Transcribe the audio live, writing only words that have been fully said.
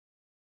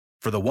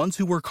For the ones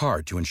who work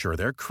hard to ensure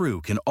their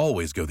crew can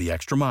always go the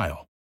extra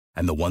mile,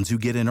 and the ones who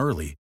get in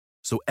early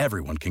so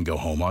everyone can go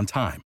home on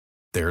time,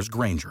 there's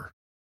Grainger,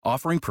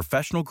 offering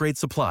professional-grade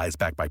supplies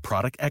backed by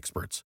product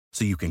experts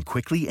so you can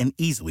quickly and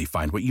easily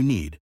find what you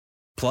need.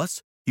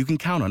 Plus, you can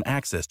count on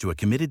access to a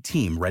committed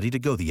team ready to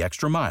go the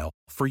extra mile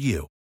for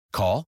you.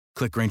 Call,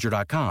 click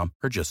Grainger.com,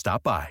 or just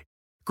stop by.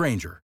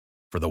 Grainger,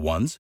 for the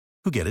ones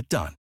who get it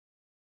done.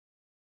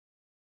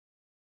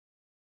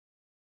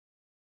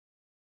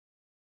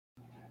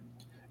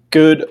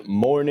 Good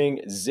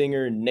morning,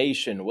 Zinger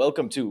Nation.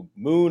 Welcome to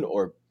Moon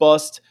or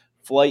Bust,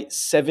 Flight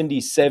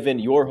 77,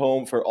 your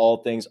home for all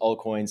things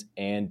altcoins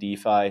and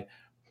DeFi.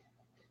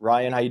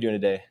 Ryan, how you doing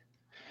today?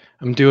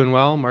 I'm doing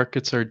well.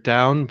 Markets are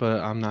down,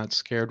 but I'm not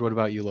scared. What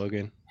about you,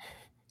 Logan?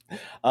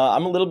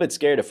 I'm a little bit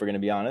scared, if we're going to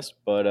be honest,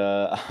 but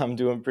I'm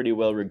doing pretty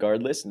well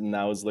regardless. And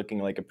now is looking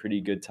like a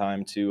pretty good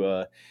time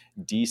to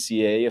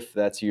DCA if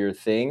that's your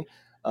thing.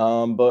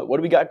 But what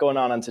do we got going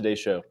on today's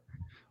show?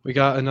 We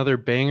got another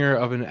banger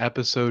of an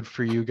episode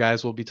for you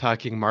guys. We'll be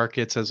talking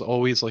markets, as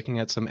always, looking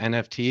at some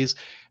NFTs,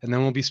 and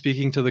then we'll be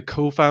speaking to the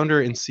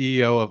co-founder and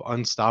CEO of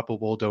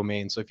Unstoppable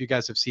Domain. So if you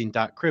guys have seen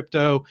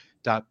 .crypto,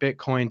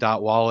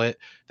 .bitcoin, .wallet,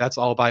 that's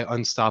all by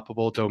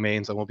Unstoppable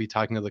Domains, and we'll be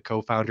talking to the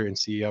co-founder and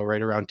CEO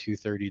right around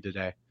 2:30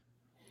 today.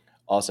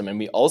 Awesome. And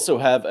we also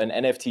have an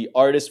NFT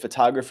artist,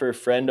 photographer,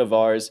 friend of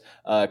ours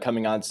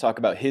coming on to talk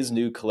about his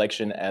new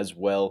collection as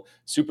well.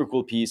 Super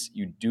cool piece.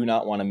 You do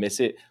not want to miss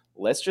it.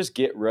 Let's just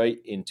get right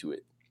into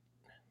it.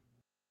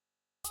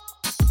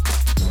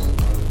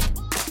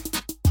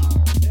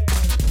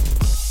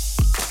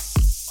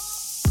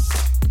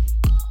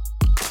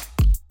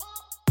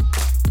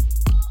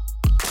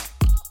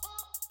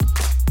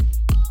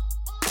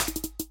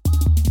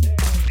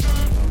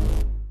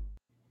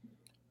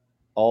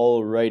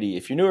 Alrighty.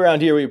 If you're new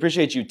around here, we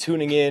appreciate you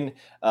tuning in.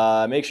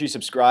 Make sure you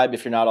subscribe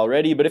if you're not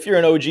already. But if you're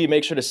an OG,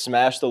 make sure to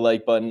smash the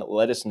like button.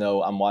 Let us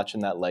know. I'm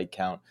watching that like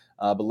count.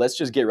 But let's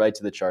just get right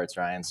to the charts,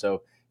 Ryan.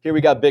 So here we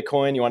got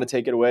Bitcoin. You want to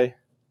take it away?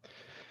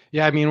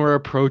 Yeah, I mean, we're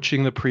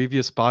approaching the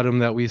previous bottom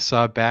that we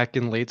saw back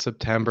in late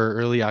September,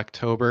 early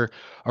October,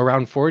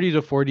 around $40,000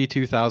 to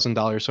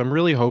 $42,000. So I'm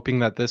really hoping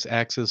that this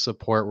acts as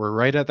support. We're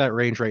right at that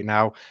range right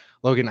now.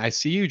 Logan, I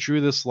see you drew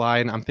this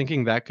line. I'm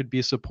thinking that could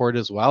be support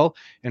as well,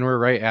 and we're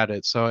right at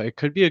it. So it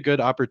could be a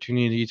good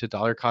opportunity to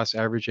dollar cost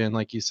average in,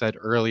 like you said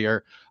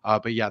earlier.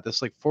 But yeah,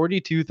 this like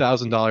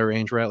 $42,000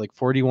 range, we're at like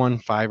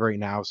 41.5 right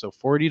now. So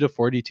 $40,000 to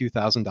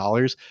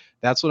 $42,000.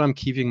 That's what I'm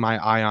keeping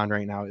my eye on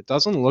right now. It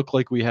doesn't look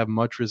like we have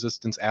much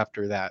resistance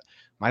after that.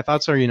 My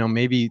thoughts are,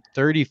 maybe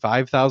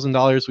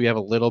 $35,000. We have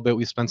a little bit.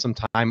 We spent some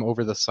time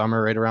over the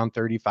summer right around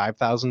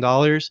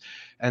 $35,000.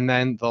 And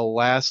then the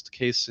last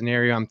case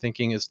scenario I'm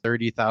thinking is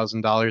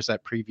 $30,000.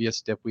 That previous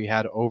dip we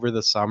had over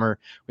the summer,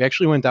 we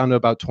actually went down to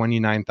about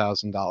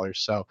 $29,000.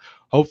 So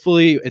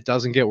hopefully it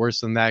doesn't get worse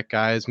than that,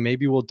 guys.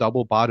 Maybe we'll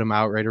double bottom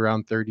out right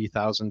around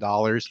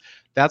 $30,000.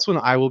 That's when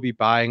I will be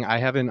buying. I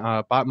haven't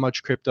bought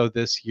much crypto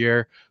this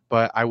year,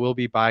 but I will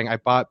be buying. I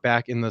bought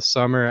back in the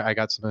summer. I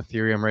got some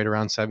Ethereum right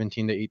around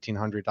 $1,700 to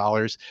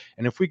 $1,800.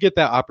 And if we get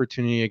that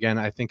opportunity again,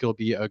 I think it'll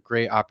be a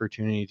great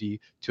opportunity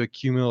to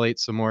accumulate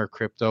some more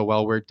crypto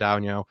while we're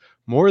down,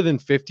 more than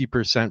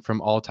 50%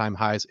 from all-time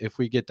highs if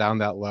we get down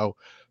that low.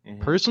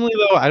 Mm-hmm. Personally,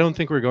 though, I don't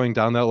think we're going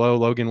down that low.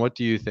 Logan, what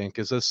do you think?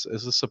 Is this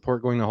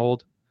support going to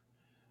hold?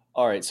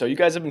 All right, so you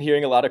guys have been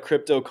hearing a lot of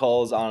crypto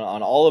calls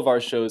on all of our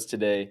shows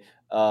today,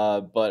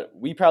 but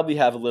we probably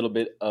have a little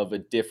bit of a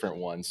different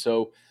one.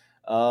 So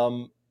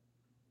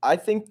I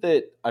think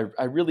that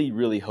I really,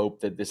 really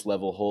hope that this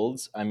level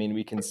holds. I mean,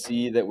 we can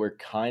see that we're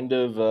kind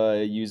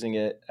of using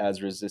it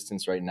as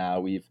resistance right now.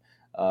 We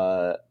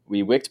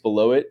wicked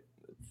below it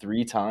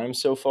 3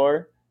 times so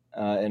far,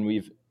 and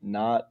we've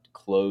not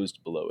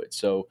closed below it.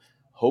 So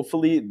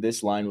hopefully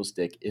this line will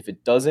stick. If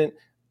it doesn't,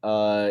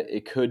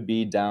 it could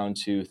be down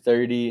to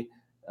 30,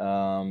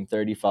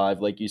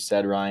 35, like you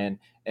said, Ryan.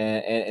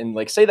 And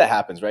like, say that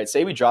happens, right?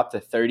 Say we drop to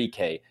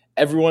 30K.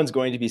 Everyone's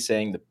going to be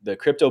saying the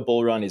crypto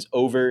bull run is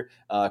over.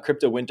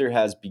 Crypto winter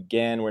has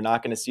began. We're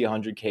not going to see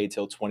 100K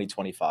till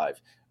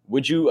 2025.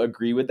 Would you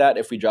agree with that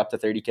if we drop to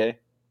 30K?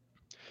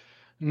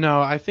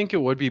 No, I think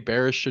it would be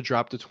bearish to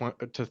drop to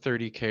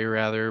 30K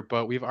rather,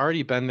 but we've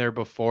already been there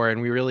before,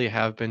 and we really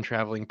have been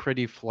traveling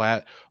pretty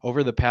flat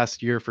over the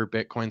past year for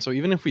Bitcoin. So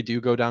even if we do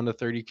go down to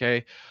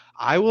 30K,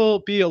 I will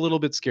be a little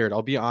bit scared.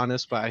 I'll be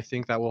honest, but I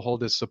think that will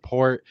hold as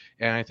support,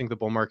 and I think the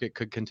bull market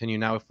could continue.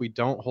 Now, if we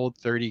don't hold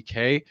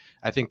 30K,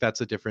 I think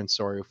that's a different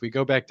story. If we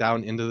go back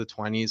down into the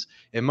 20s,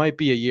 it might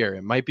be a year.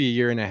 It might be a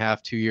year and a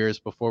half, 2 years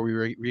before we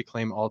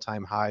reclaim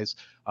all-time highs.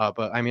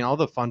 But I mean, all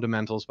the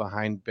fundamentals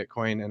behind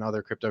Bitcoin and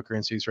other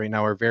cryptocurrencies right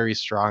now are very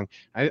strong.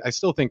 I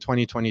still think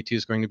 2022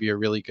 is going to be a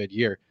really good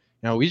year.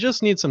 Now, we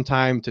just need some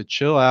time to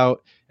chill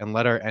out and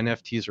let our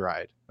NFTs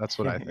ride. That's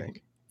what I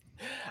think.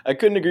 I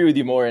couldn't agree with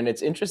you more. And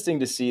it's interesting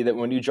to see that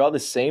when you draw the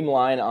same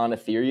line on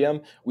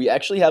Ethereum, we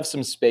actually have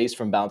some space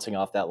from bouncing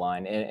off that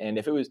line. And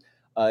if it was,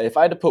 if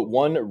I had to put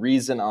one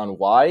reason on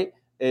why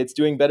it's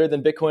doing better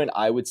than Bitcoin,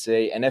 I would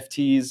say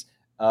NFTs.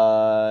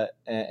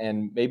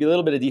 and maybe a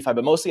little bit of DeFi,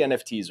 but mostly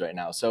NFTs right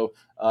now. So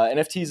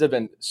NFTs have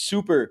been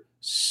super,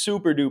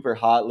 super duper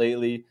hot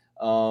lately.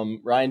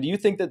 Ryan, do you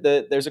think that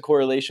there's a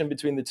correlation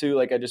between the two,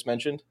 like I just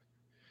mentioned?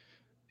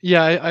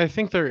 Yeah, I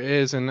think there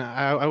is, and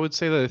I would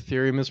say that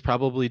Ethereum is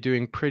probably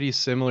doing pretty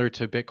similar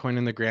to Bitcoin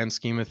in the grand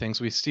scheme of things.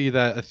 We see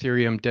that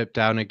Ethereum dipped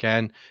down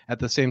again at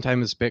the same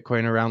time as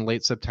Bitcoin around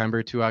late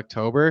September to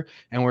October,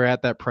 and we're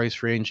at that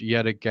price range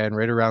yet again,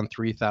 right around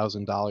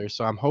 $3,000.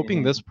 So I'm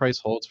hoping this Mhm. price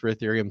holds for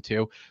Ethereum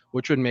too,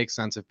 which would make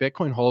sense. If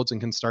Bitcoin holds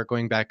and can start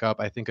going back up,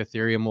 I think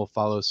Ethereum will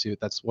follow suit.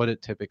 That's what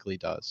it typically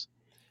does.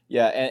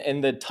 Yeah,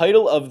 and the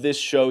title of this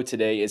show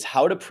today is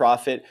How to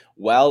Profit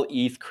While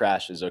ETH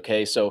Crashes.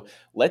 Okay, so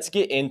let's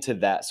get into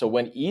that. So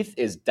when ETH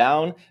is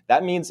down,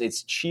 that means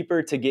it's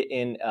cheaper to get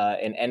in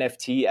an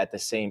NFT at the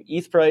same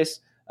ETH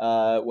price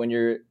when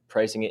you're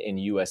pricing it in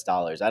US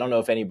dollars. I don't know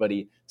if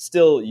anybody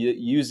still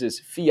uses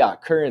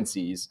fiat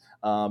currencies,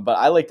 but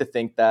I like to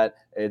think that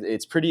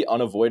it's pretty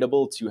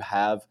unavoidable to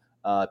have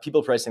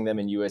people pricing them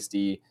in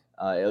USD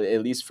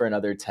at least for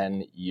another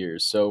 10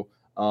 years. So,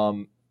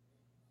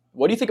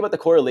 what do you think about the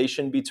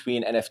correlation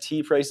between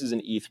NFT prices and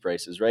ETH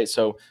prices, right?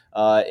 So,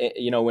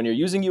 when you're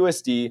using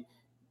USD,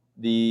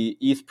 the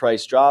ETH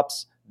price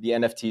drops, the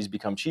NFTs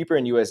become cheaper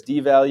in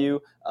USD value,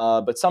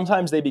 but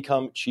sometimes they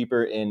become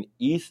cheaper in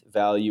ETH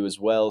value as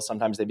well.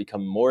 Sometimes they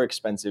become more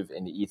expensive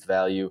in ETH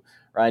value.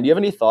 Ryan, do you have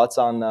any thoughts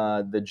on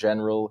the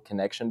general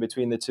connection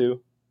between the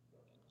two?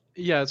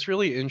 Yeah, it's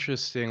really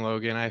interesting,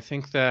 Logan. I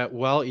think that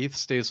while ETH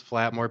stays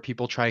flat, more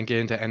people try and get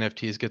into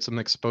NFTs, get some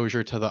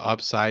exposure to the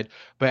upside.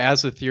 But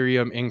as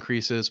Ethereum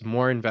increases,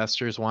 more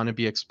investors want to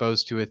be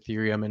exposed to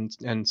Ethereum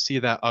and see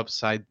that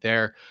upside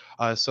there.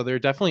 So there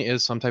definitely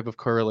is some type of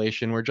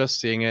correlation. We're just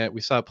seeing it.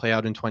 We saw it play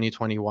out in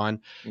 2021.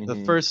 The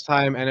Mm-hmm. first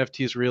time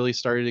NFTs really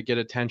started to get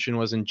attention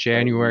was in About a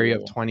January year.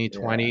 of Yeah.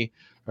 2020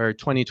 or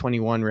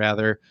 2021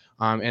 rather,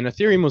 and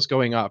Ethereum was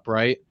going up,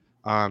 right?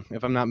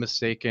 If I'm not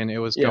mistaken, it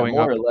was Yeah, going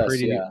more up or less.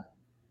 pretty. Yeah.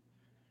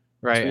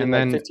 Right. Between And like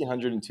then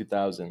 1,500 and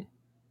 2,000.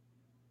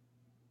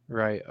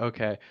 right.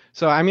 Okay.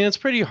 So, I mean, it's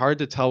pretty hard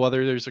to tell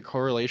whether there's a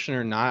correlation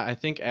or not. I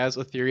think as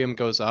Ethereum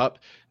goes up,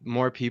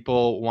 more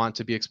people want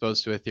to be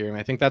exposed to Ethereum.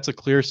 I think that's a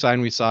clear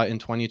sign we saw in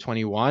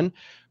 2021.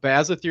 But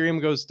as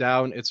Ethereum goes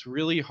down, it's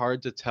really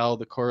hard to tell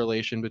the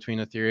correlation between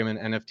Ethereum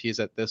and NFTs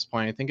at this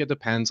point. I think it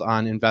depends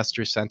on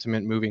investor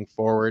sentiment moving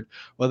forward,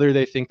 whether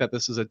they think that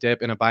this is a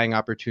dip and a buying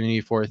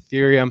opportunity for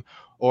Ethereum,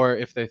 or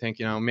if they think,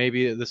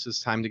 maybe this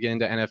is time to get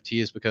into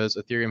NFTs because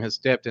Ethereum has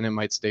dipped and it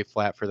might stay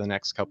flat for the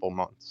next couple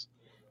months.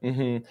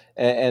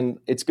 And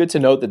it's good to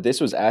note that this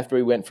was after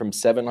we went from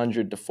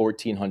 700 to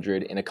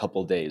 1,400 in a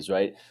couple days,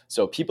 right?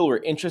 So people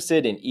were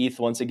interested in ETH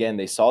once again.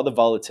 They saw the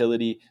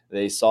volatility,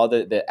 they saw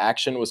that the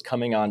action was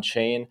coming on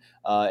chain,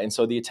 and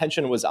so the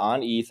attention was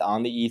on ETH,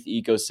 on the ETH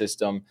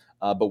ecosystem.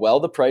 But while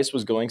the price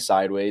was going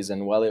sideways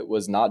and while it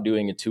was not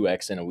doing a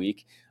 2x in a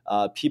week,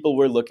 people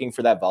were looking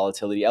for that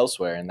volatility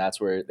elsewhere, and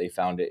that's where they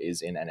found it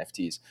is in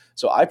NFTs.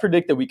 So I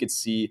predict that we could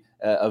see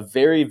a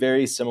very,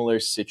 very similar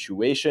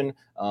situation.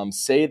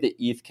 Say the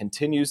ETH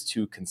continues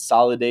to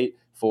consolidate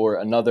for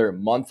another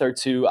month or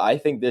two. I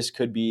think this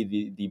could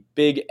be the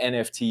big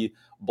NFT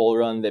bull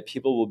run that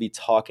people will be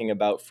talking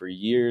about for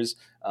years.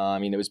 I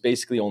mean, it was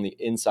basically only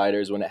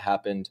insiders when it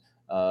happened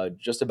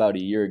just about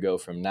a year ago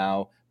from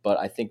now. But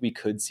I think we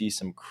could see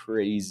some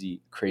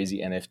crazy,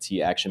 crazy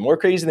NFT action, more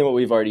crazy than what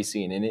we've already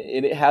seen. And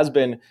it has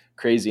been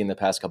crazy in the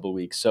past couple of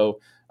weeks. So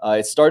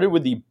it started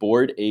with the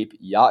Bored Ape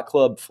Yacht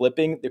Club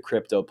flipping the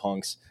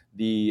CryptoPunks.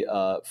 The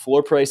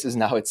floor price is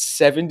now at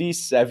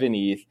 77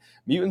 ETH.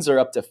 Mutants are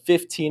up to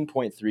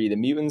 15.3. The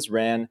Mutants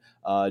ran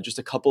just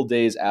a couple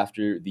days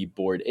after the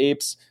Bored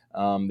Apes.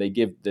 They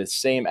give the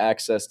same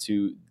access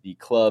to the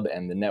club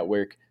and the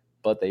network,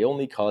 but they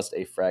only cost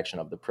a fraction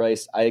of the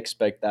price. I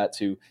expect that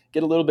to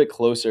get a little bit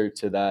closer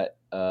to that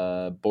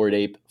Bored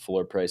Ape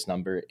floor price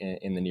number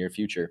in the near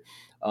future.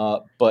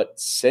 But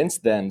since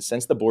then,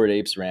 since the Bored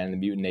Apes ran, the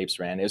Mutant Apes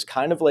ran, it was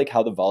kind of like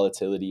how the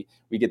volatility,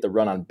 we get the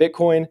run on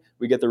Bitcoin,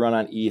 we get the run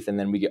on ETH, and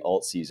then we get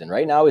alt season.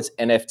 Right now, it's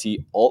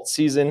NFT alt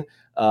season.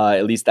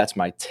 At least that's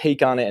my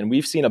take on it. And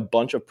we've seen a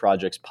bunch of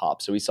projects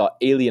pop. So we saw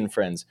Alien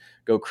Friends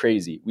go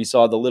crazy. We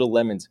saw the Little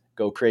Lemons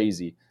go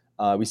crazy.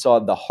 We saw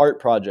the Heart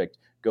Project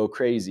go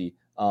crazy.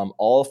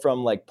 All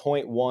from like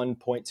zero point 0.1, zero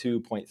point 0.2, zero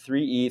point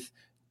 0.3 ETH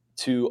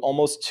to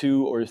almost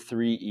 2 or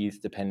 3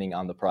 ETH, depending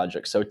on the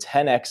project. So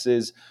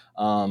 10Xs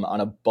on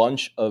a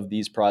bunch of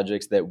these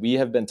projects that we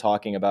have been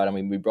talking about. I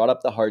mean, we brought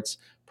up the Hearts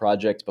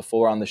project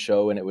before on the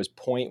show, and it was zero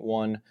point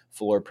 0.1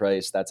 floor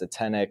price. That's a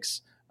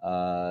 10X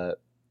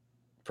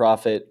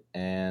profit.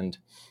 And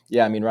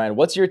yeah, I mean, Ryan,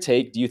 what's your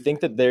take? Do you think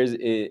that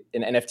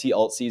an NFT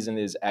alt season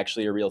is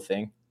actually a real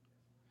thing?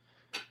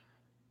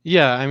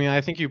 Yeah, I mean,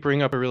 I think you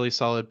bring up a really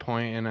solid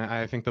point, and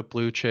I think the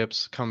blue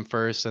chips come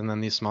first, and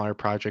then these smaller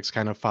projects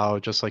kind of follow,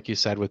 just like you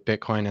said with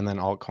Bitcoin and then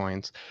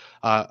altcoins.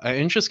 An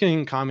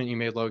interesting comment you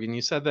made, Logan.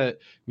 You said that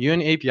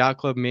Mutant Ape Yacht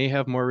Club may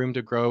have more room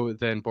to grow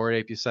than Bored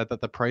Ape. You said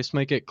that the price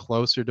might get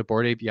closer to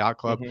Bored Ape Yacht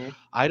Club. Hmm.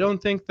 I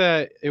don't think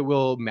that it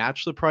will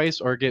match the price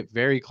or get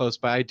very close,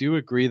 but I do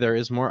agree there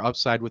is more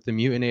upside with the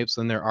Mutant Apes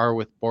than there are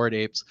with Bored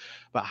Apes.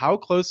 But how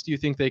close do you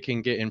think they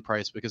can get in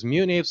price? Because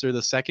Mutant Apes are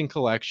the second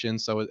collection,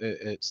 so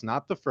it's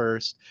not the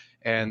first.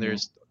 And Hmm.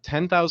 there's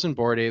 10,000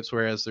 Bored Apes,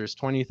 whereas there's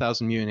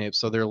 20,000 Mutant Apes,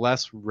 so they're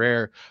less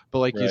rare. But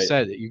like you Right.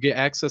 said, you get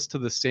access to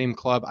the same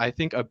club. I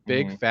think a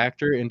big Hmm.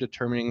 factor in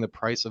determining the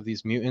price of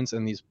these mutants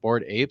and these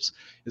Bored Apes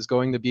is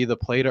going to be the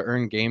play to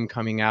earn game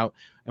coming out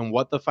and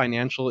what the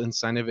financial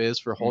incentive is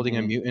for holding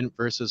a Hmm. mutant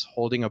versus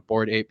holding a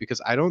Bored Ape,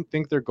 because I don't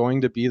think they're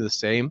going to be the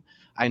same.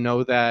 I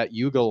know that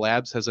Yuga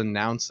Labs has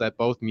announced that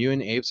both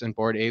mutant apes and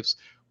Bored Apes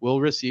will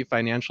receive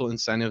financial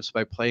incentives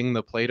by playing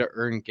the play to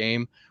earn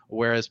game,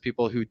 whereas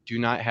people who do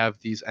not have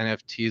these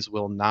NFTs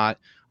will not.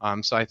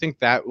 So I think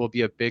that will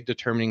be a big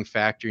determining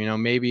factor. You know,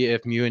 maybe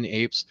if mutant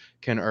apes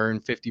can earn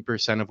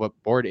 50% of what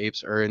Bored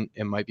Apes earn,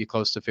 it might be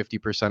close to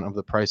 50% of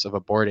the price of a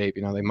Bored Ape.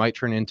 You know, they might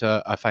turn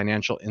into a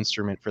financial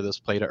instrument for this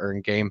play to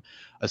earn game,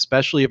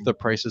 especially if the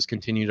prices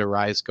continue to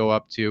rise, go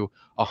up to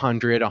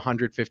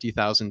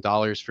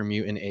 $150,000 for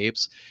mutant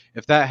apes.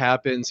 If that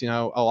happens, you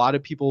know, a lot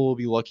of people will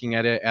be looking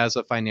at it as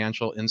a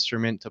financial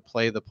instrument to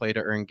play the play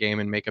to earn game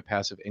and make a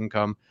passive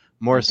income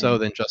more so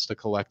Hmm. than just a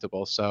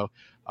collectible. So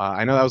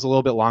I know that was a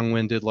little bit long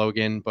winded,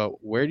 Logan,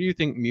 but where do you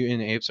think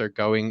mutant apes are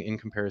going in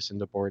comparison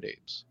to Bored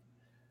Apes?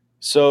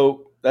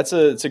 So it's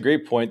a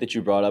great point that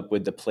you brought up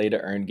with the play to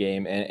earn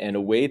game and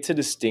a way to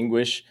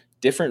distinguish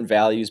different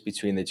values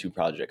between the two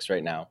projects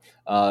right now.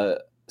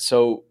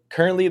 So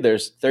currently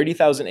there's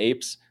 30,000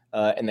 apes,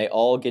 and they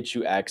all get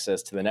you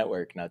access to the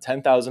network. Now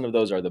 10,000 of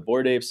those are the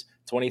Bored Apes,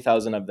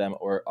 20,000 of them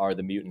are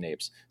the mutant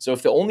apes. So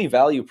if the only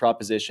value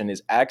proposition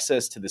is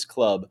access to this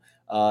club,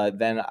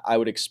 then I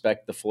would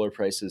expect the floor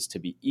prices to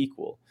be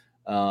equal.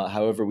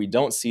 However, we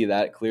don't see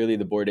that. Clearly,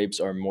 the Bored Apes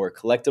are more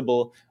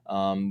collectible.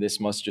 This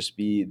must just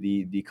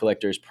be the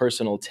collector's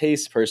personal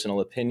taste, personal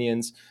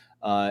opinions,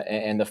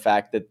 and the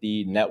fact that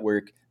the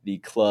network, the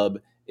club,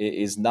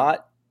 is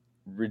not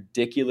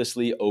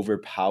ridiculously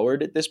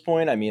overpowered at this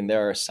point. I mean,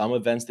 there are some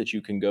events that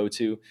you can go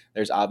to.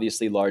 There's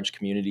obviously large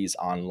communities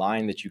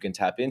online that you can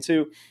tap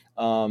into.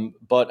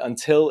 But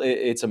until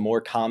it's a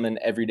more common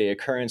everyday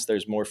occurrence,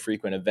 there's more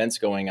frequent events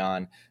going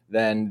on,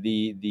 then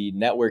the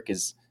network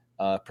is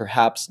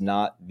perhaps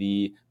not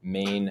the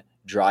main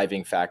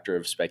driving factor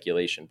of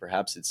speculation.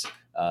 Perhaps it's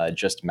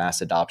just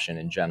mass adoption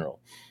in general.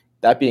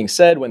 That being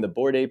said, when the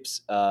Bored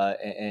Apes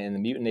and the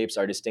Mutant Apes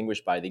are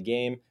distinguished by the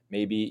game,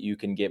 maybe you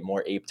can get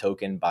more ape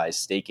token by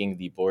staking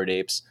the Bored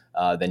Apes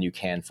than you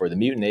can for the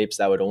Mutant Apes.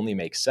 That would only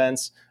make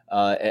sense.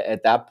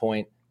 At that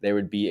point, there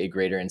would be a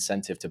greater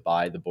incentive to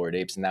buy the Bored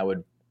Apes, and that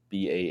would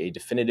be a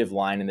definitive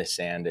line in the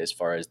sand as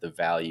far as the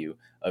value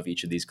of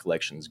each of these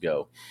collections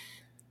go.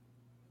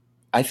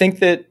 I think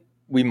that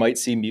we might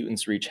see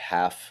mutants reach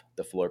half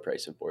the floor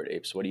price of Bored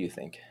Apes. What do you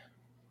think?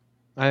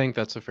 I think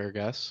that's a fair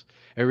guess.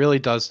 It really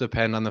does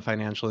depend on the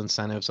financial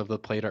incentives of the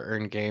play to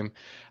earn game.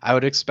 I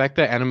would expect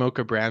that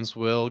Animoca Brands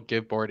will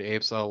give Bored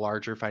Apes a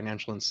larger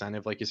financial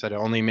incentive. Like you said, it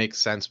only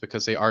makes sense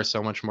because they are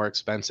so much more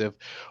expensive.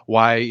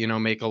 Why, you know,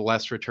 make a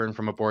less return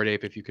from a Bored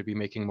Ape if you could be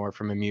making more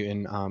from a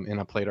mutant in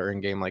a play to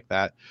earn game like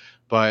that?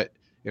 But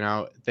you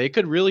know, they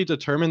could really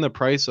determine the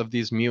price of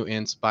these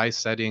mutants by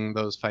setting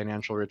those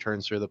financial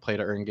returns through the play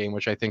to earn game,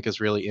 which I think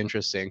is really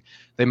interesting.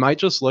 They might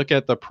just look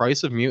at the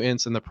price of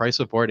mutants and the price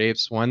of Bored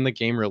Apes when the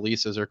game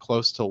releases or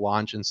close to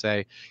launch and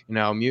say, you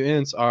know,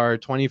 mutants are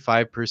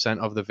 25%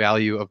 of the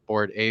value of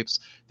Bored Apes,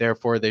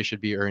 therefore they should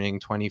be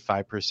earning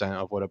 25%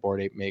 of what a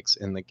Bored Ape makes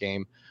in the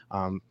game.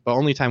 But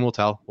only time will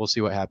tell. We'll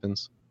see what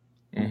happens.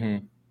 Hmm.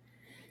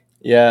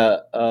 Yeah,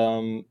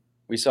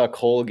 we saw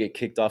Cole get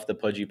kicked off the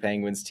Pudgy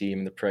Penguins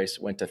team. The price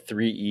went to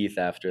 3 ETH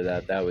after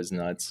that. That was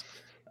nuts.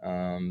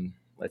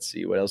 Let's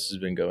see what else has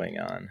been going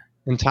on.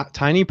 And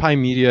Tiny Pie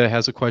Media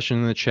has a question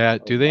in the chat.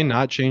 Oh Do they wow.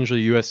 not change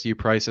the USD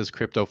price as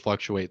crypto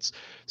fluctuates?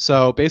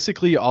 So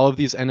basically, all of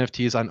these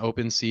NFTs on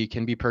OpenSea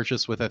can be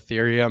purchased with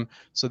Ethereum.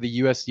 So the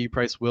USD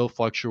price will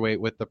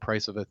fluctuate with the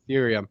price of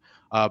Ethereum.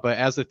 But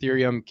as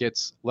Ethereum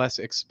gets less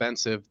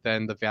expensive,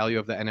 then the value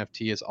of the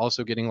NFT is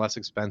also getting less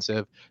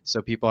expensive.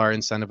 So people are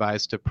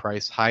incentivized to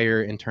price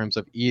higher in terms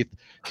of ETH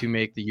to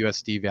make the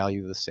USD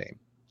value the same.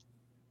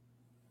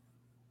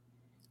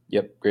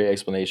 Yep, great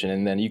explanation.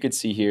 And then you could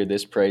see here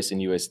this price in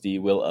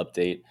USD will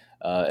update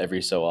every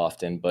so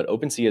often, but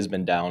OpenSea has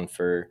been down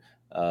for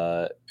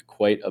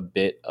quite a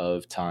bit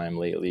of time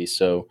lately.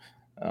 So,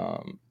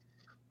 um,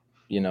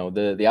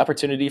 the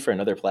opportunity for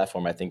another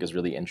platform I think is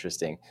really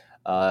interesting.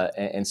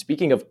 And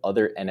speaking of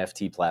other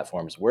NFT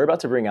platforms, we're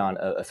about to bring on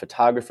a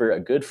photographer, a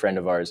good friend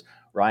of ours,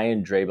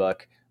 Ryan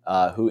Drabuck,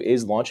 who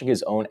is launching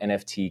his own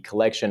NFT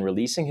collection,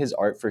 releasing his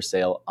art for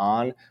sale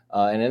on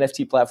an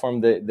NFT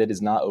platform that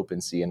is not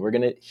OpenSea. And we're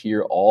going to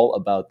hear all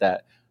about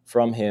that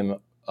from him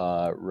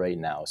right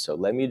now. So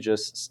let me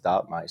just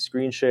stop my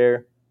screen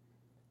share.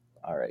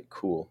 All right,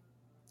 cool.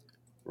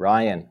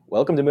 Ryan,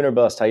 welcome to Moon or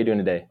Bust. How you doing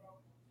today?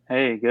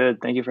 Hey, good.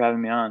 Thank you for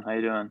having me on. How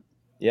you doing?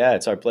 Yeah,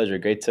 it's our pleasure.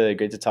 Great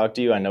to talk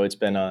to you. I know it's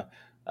been a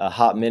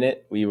hot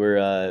minute. We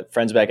were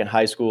friends back in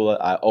high school.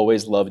 I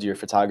always loved your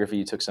photography.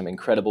 You took some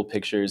incredible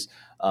pictures,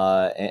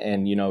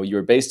 and you know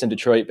you're based in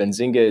Detroit.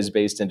 Benzinga is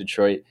based in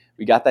Detroit.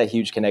 We got that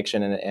huge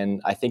connection,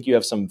 and I think you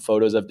have some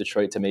photos of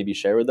Detroit to maybe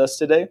share with us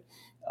today.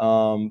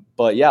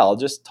 But yeah, I'll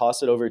just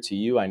toss it over to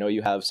you. I know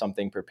you have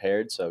something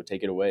prepared, so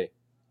take it away.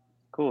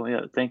 Cool.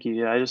 Yeah, thank you.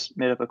 Yeah, I just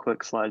made up a quick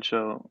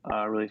slideshow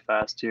really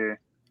fast here.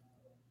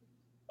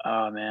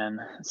 Oh man,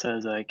 it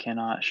says I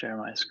cannot share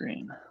my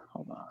screen.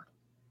 Hold on.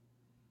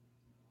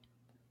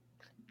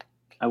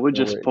 I would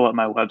No just worries. pull up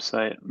my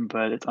website,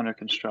 but it's under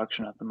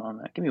construction at the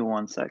moment. Give me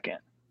 1 second.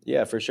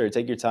 Yeah, for sure.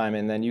 Take your time,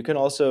 and then you can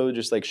also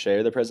just like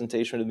share the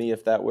presentation with me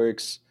if that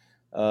works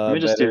Let me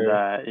just do better.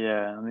 that.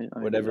 Yeah, let me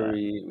do Whatever that.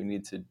 we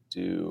need to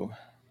do.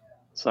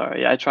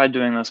 Sorry. Yeah, I tried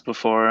doing this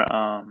before.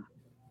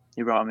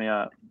 You brought me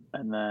up,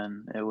 and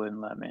then it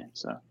wouldn't let me.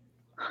 So,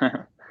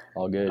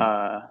 All good.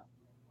 uh,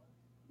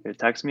 here,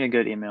 text me a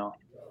good email.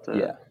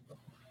 Yeah,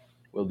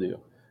 we'll do.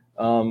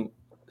 Um,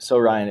 so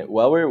Ryan,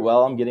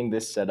 while I'm getting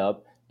this set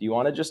up, do you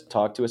want to just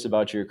talk to us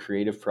about your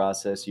creative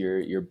process,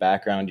 your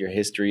background, your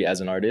history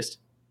as an artist?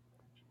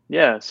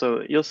 Yeah,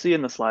 so you'll see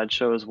in the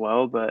slideshow as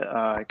well, but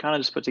I kind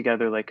of just put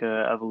together like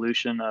a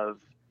evolution of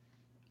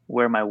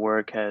where my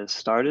work has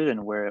started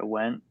and where it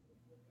went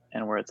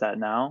and where it's at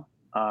now,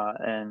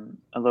 and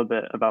a little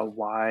bit about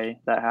why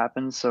that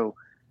happened. So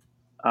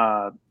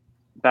uh,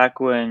 back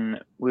when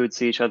we would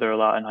see each other a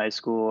lot in high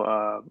school,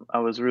 I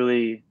was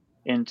really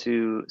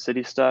into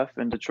city stuff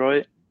in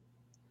Detroit.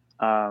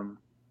 Um,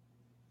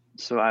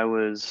 so I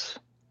was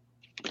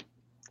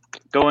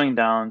going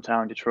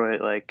downtown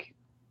Detroit like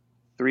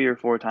 3 or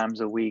 4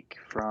 times a week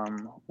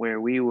from where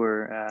we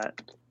were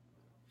at,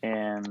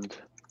 and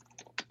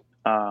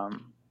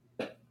um,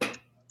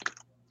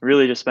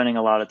 really just spending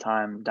a lot of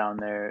time down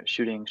there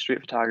shooting street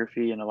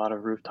photography and a lot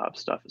of rooftop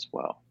stuff as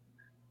well.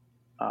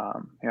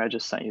 Here, I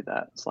just sent you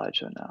that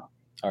slideshow now.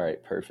 All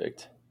right,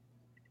 perfect.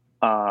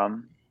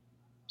 Um,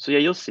 so yeah,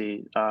 you'll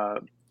see kind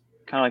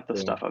of like the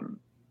Boom. stuff I'm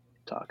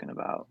talking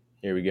about.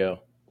 Here we go.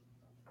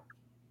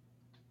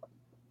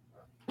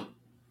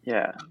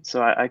 Yeah,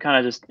 so I kind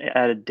of just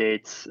added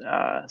dates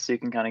so you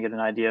can kind of get an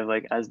idea of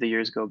like as the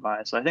years go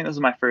by. So I think this is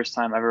my first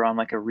time ever on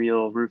like a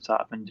real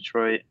rooftop in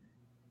Detroit,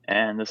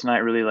 and this night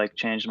really like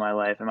changed my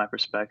life and my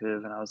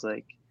perspective. And I was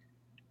like,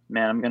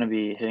 man, I'm gonna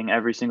be hitting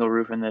every single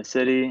roof in this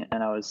city.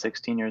 And I was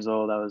 16 years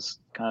old. I was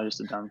kind of just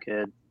a dumb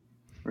kid,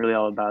 really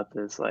all about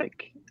this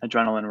like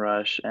adrenaline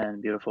rush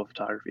and beautiful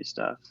photography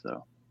stuff.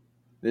 So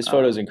This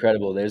photo is um,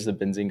 incredible. There's the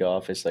Benzinga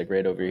office like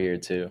right over here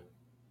too.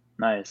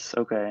 nice.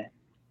 Okay.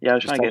 Yeah, I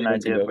was Just trying to tell get me an when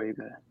to idea of go. where you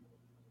go.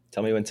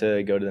 Tell me when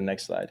to go to the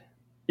next slide.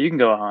 You can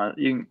go on.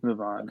 You can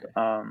move on.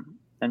 Okay.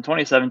 And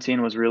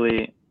 2017 was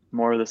really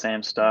more of the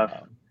same stuff.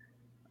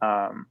 Um,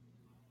 Um,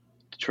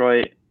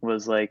 Detroit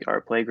was like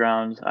our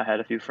playground. I had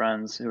a few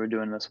friends who were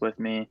doing this with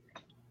me.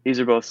 These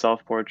are both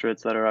self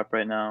portraits that are up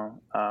right now.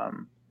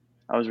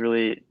 I was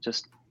really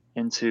just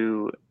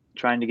into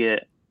trying to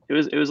get. It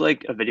was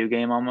like a video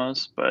game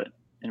almost, but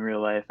in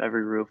real life,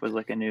 every roof was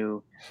like a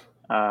new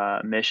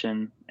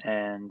mission,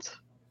 and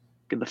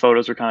the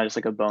photos were kind of just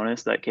like a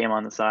bonus that came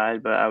on the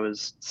side. But I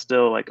was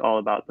still like all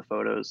about the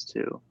photos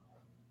too.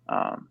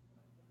 Um,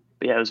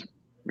 but yeah, it was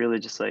really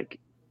just like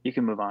you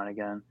can move on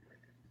again.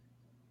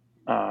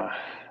 Uh,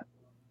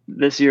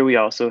 this year we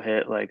also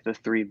hit like the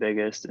three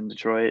biggest in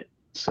Detroit,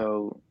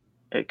 so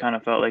it kind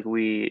of felt like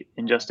we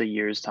in just a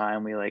year's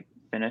time we like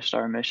finished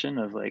our mission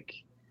of like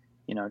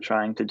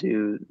trying to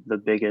do the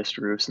biggest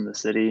roofs in the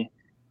city.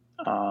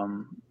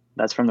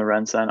 That's from the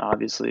RenCen,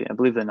 obviously. I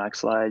believe the next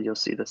slide you'll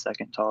see the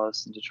second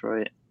tallest in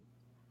Detroit.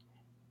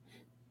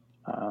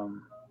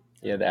 Um,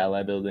 yeah, the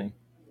Ally building.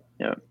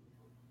 yeah,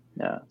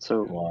 yeah.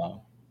 So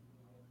Wow.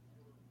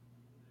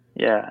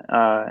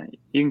 yeah,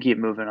 you can keep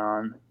moving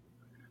on.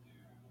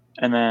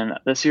 And then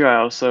this year, I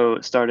also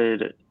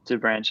started to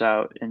branch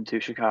out into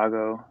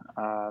Chicago,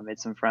 made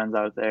some friends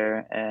out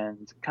there,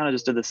 and kind of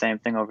just did the same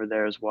thing over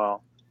there as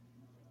well.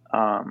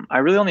 I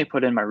really only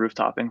put in my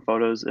rooftopping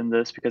photos in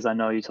this because I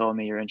know you told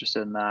me you're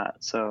interested in that.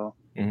 So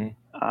Hmm.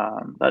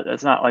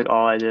 that's not like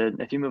all I did.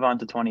 If you move on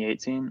to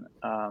 2018,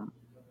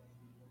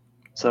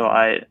 so Wow.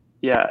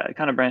 I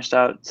kind of branched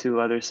out to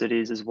other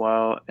cities as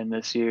well. And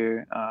this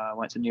year, I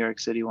went to New York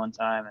City one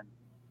time and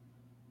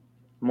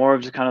more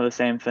of just kind of the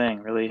same thing,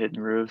 really hitting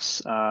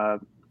roofs,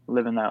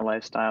 living that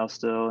lifestyle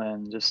still,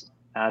 and just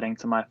adding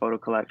to my photo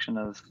collection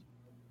of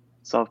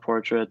self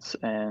portraits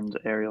and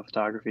aerial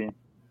photography.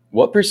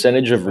 What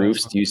percentage of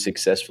roofs do you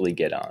successfully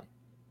get on?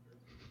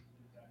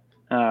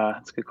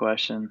 That's a good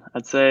question.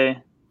 I'd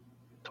say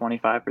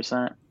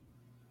 25%.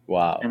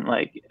 Wow. And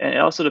it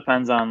also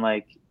depends on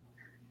like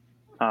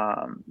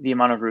the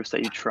amount of roofs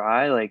that you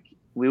try. Like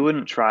we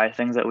wouldn't try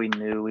things that we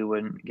knew we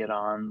wouldn't get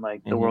on,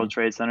 like the Hmm. World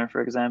Trade Center, for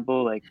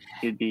example. Like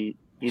you'd be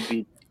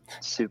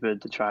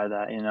stupid to try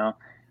that, you know.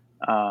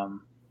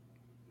 Um,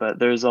 but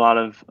there's a lot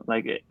of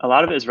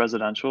it is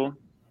residential.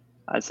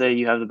 I'd say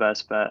you have the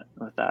best bet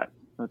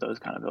with those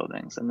kind of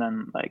buildings, and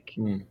then like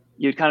Mm.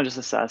 you'd kind of just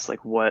assess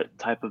like what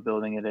type of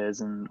building it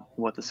is and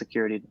what the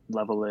security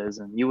level is,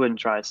 and you wouldn't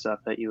try stuff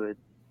that you would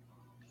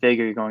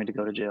figure you're going to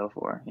go to jail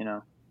for, you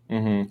know.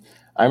 Mm-hmm.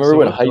 I remember So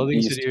when what Hype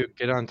buildings did Beast. you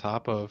get on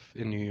top of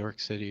in New York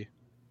City?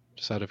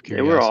 Just out of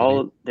They were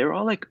curiosity.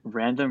 all like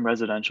random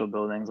residential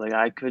buildings. Like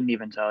I couldn't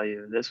even tell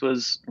you. This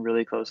was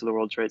really close to the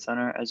World Trade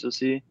Center, as you'll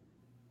see.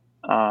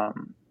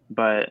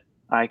 But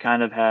I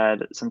kind of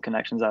had some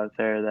connections out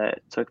there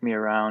that took me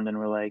around and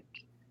were like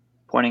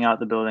pointing out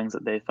the buildings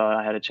that they thought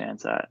I had a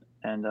chance at.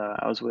 And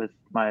I was with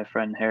my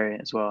friend Harry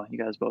as well. You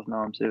guys both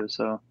know him too.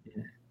 So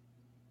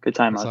good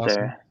time That's out awesome.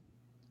 there.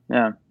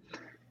 Yeah.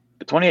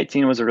 But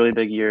 2018 was a really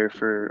big year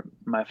for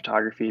my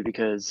photography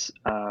because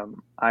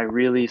I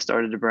really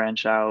started to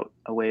branch out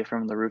away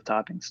from the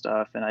rooftoping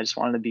stuff, and I just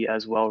wanted to be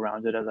as well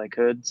rounded as I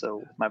could. So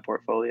with my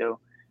portfolio,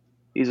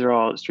 these are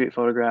all street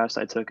photographs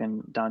I took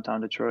in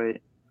downtown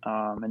Detroit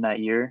in that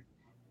year.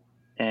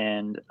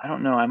 And I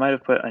don't know, I might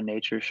have put a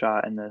nature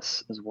shot in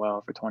this as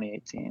well for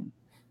 2018.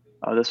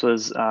 This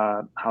was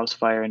house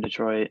fire in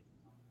Detroit.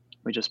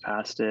 We just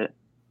passed it.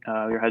 We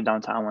were headed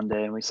downtown one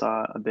day and we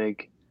saw a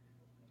big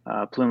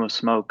plume of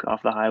smoke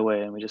off the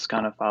highway, and we just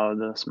kind of followed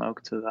the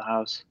smoke to the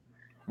house.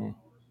 Hmm.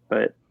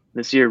 But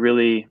this year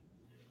really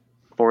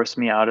forced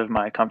me out of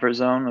my comfort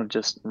zone of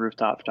just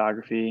rooftop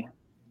photography.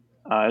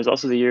 It was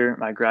also the year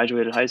I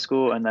graduated high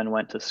school and then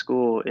went to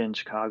school in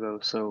Chicago.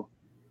 So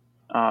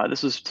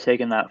this was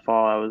taken that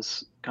fall. I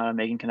was kind of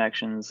making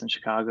connections in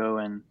Chicago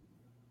and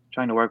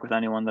trying to work with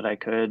anyone that I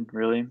could,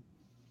 really.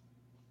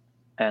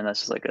 And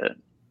that's just like a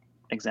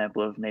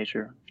example of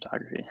nature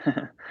photography.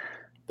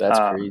 That's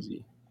um,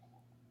 crazy.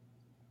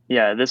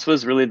 yeah, this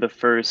was really the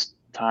first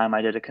time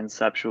I did a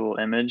conceptual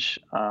image.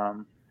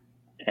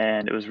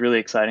 And it was really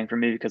exciting for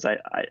me because I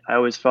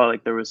always felt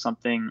like there was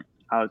something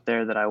out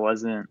there that I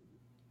wasn't,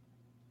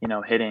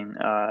 hitting.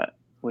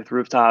 With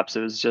rooftops,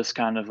 it was just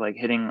kind of like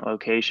hitting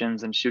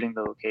locations and shooting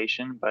the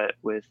location. But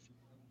with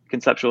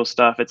conceptual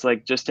stuff, it's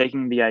like just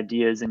taking the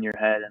ideas in your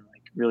head and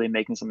like really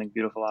making something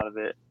beautiful out of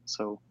it.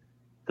 So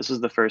this was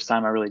the first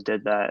time I really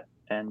did that,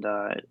 and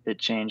it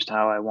changed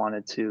how I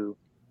wanted to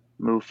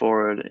move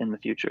forward in the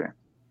future.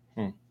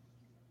 Hmm.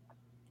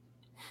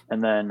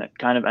 And then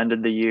kind of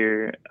ended the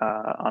year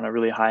on a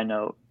really high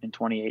note in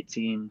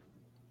 2018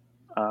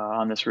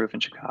 on this roof in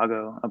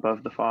Chicago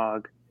above the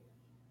fog.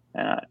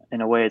 And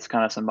in a way, it's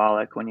kind of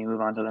symbolic when you move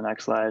on to the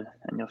next slide,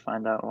 and you'll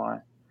find out why.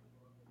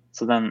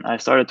 So then I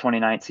started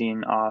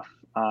 2019 off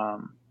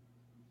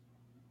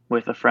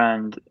with a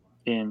friend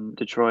in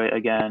Detroit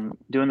again,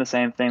 doing the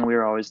same thing we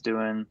were always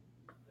doing,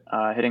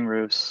 hitting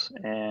roofs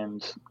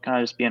and kind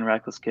of just being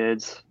reckless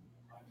kids,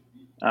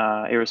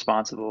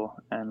 irresponsible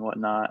and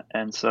whatnot.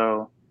 And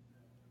so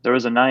there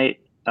was a night,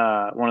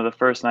 one of the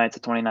first nights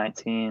of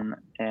 2019,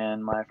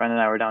 and my friend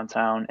and I were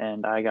downtown,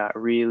 and I got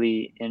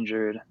really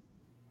injured.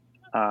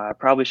 I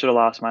probably should have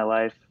lost my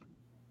life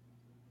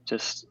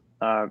just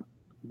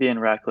being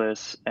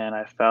reckless, and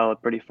I fell a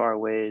pretty far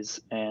ways.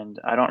 And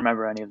I don't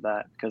remember any of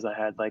that because I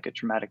had like a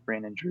traumatic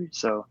brain injury.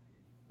 So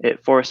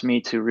it forced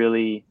me to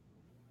really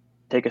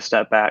take a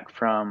step back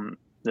from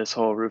this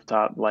whole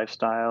rooftop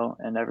lifestyle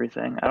and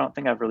everything. I don't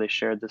think I've really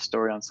shared this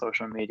story on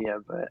social media,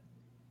 but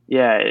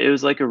yeah, it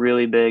was like a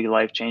really big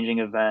life-changing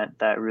event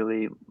that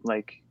really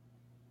like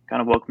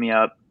kind of woke me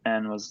up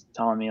and was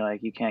telling me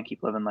like you can't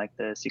keep living like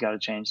this. You got to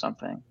change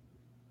something.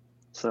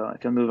 So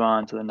if you'll move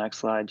on to the next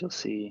slide, you'll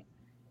see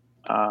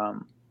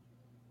um,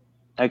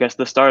 I guess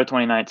the start of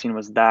 2019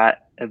 was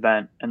that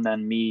event, and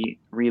then me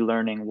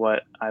relearning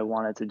what I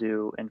wanted to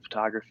do in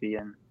photography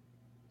and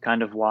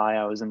kind of why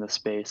I was in the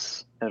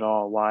space at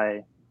all.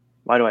 Why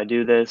do I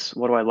do this?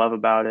 What do I love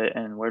about it,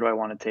 and where do I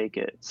want to take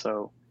it?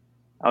 So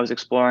I was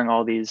exploring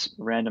all these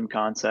random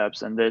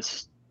concepts, and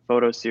this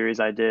photo series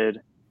I did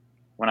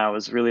when I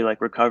was really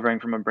like recovering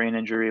from a brain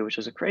injury, which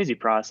is a crazy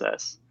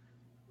process.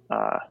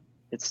 Uh,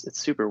 it's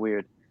super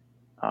weird.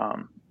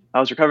 Um, I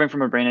was recovering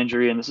from a brain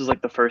injury, and this was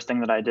like the first thing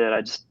that I did.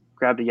 I just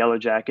grabbed a yellow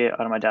jacket out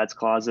of my dad's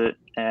closet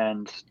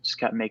and just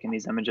kept making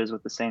these images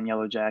with the same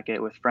yellow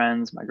jacket with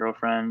friends, my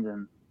girlfriend,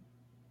 and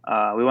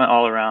we went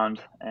all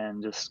around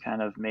and just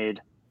kind of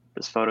made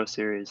this photo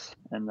series.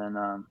 And then,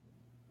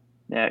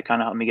 yeah, it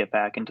kind of helped me get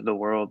back into the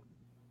world.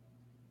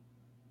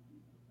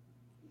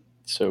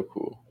 So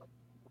cool.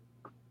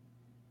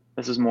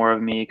 This is more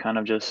of me kind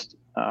of just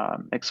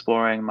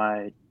exploring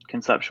my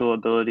conceptual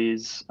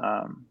abilities,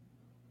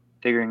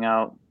 figuring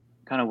out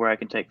kind of where I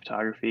can take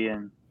photography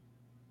and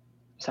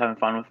just having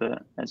fun with it.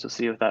 As you'll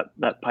see with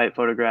that pipe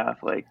photograph,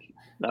 like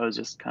that was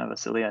just kind of a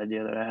silly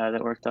idea that I had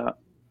that worked out.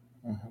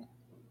 Mhm.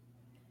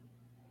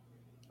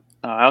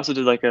 I also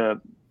did like a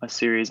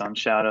series on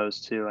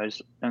shadows too. I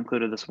just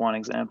included this one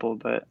example,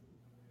 but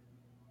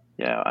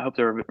yeah, I hope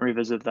to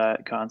revisit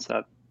that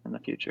concept in the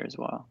future as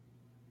well.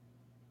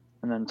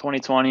 And then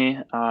 2020,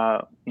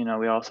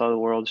 we all saw the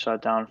world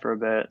shut down for a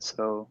bit.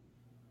 So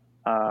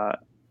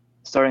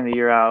starting the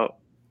year out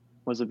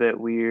was a bit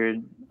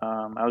weird.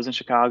 I was in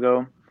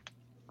Chicago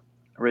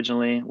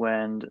originally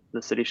when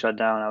the city shut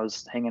down. I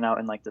was hanging out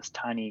in like this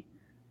tiny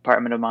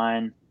apartment of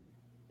mine,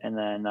 and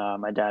then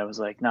my dad was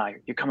like, "Nah,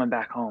 you're coming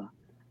back home."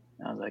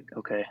 And I was like,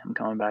 "Okay, I'm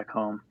coming back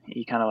home."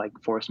 He kind of like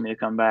forced me to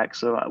come back.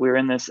 So we were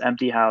in this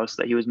empty house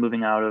that he was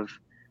moving out of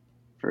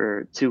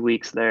for 2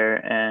 weeks there,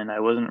 and I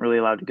wasn't really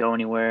allowed to go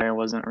anywhere. I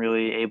wasn't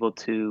really able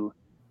to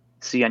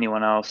see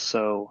anyone else.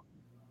 So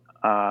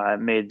I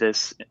made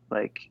this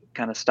like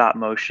kind of stop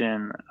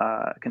motion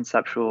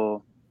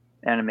conceptual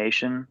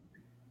animation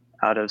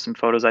out of some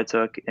photos I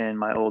took in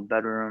my old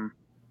bedroom.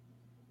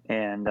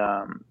 And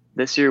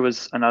this year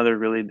was another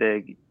really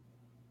big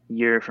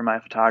year for my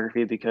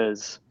photography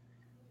because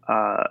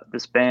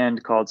this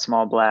band called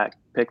Small Black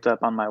picked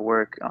up on my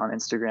work on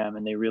Instagram,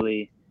 and they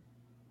really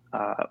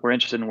were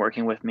interested in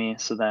working with me.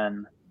 So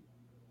then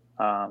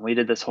we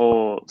did this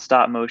whole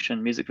stop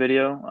motion music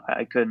video.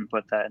 I couldn't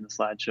put that in the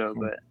slideshow,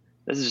 but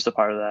this is just a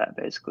part of that,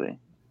 basically.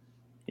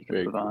 You can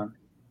Very move cool. on.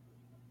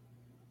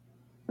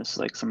 This is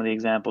like some of the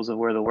examples of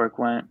where the work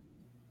went.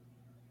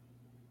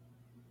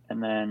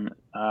 And then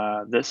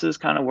this is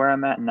kind of where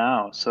I'm at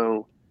now.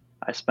 So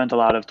I spent a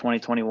lot of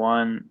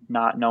 2021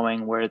 not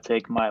knowing where to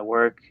take my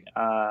work.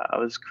 I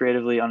was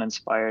creatively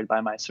uninspired by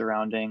my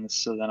surroundings.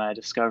 So then I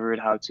discovered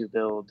how to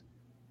build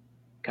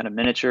kind of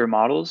miniature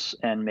models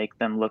and make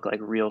them look like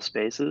real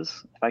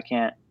spaces. If I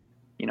can't,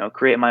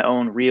 create my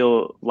own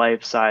real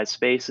life size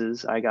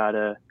spaces, I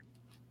gotta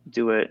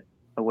do it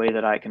a way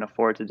that I can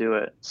afford to do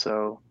it.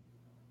 So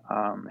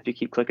if you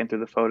keep clicking through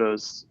the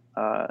photos,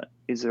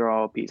 these are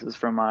all pieces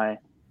from my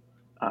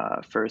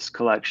first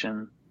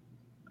collection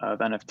of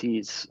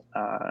NFTs.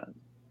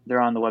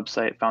 They're on the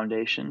website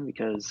Foundation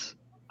because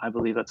I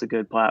believe that's a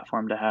good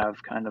platform to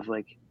have kind of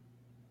like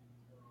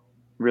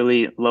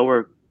really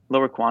lower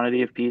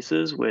quantity of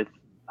pieces with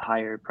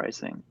higher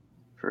pricing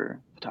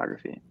for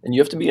photography. And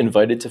you have to be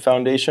invited to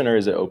Foundation, or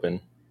is it open?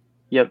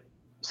 Yep.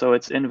 So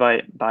it's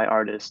invite by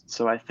artist.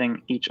 So I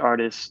think each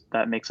artist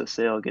that makes a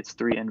sale gets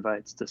 3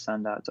 invites to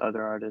send out to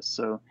other artists.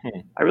 So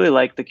I really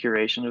like the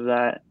curation of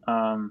that.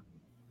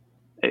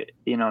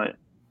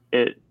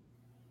 It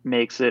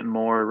makes it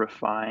more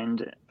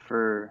refined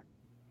for,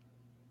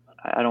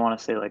 I don't want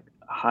to say like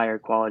higher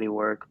quality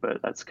work,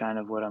 but that's kind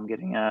of what I'm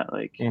getting at.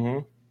 Like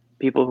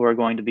people who are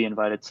going to be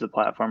invited to the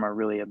platform are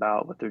really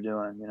about what they're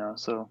doing,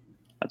 so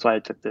that's why I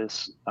took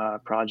this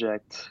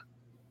project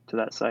to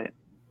that site.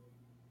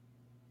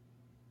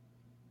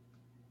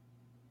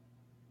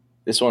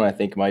 This one I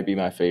think might be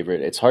my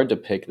favorite. It's hard to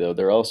pick though.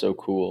 They're all so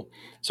cool.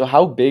 So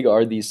how big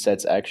are these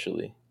sets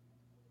actually?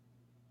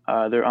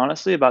 They're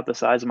honestly about the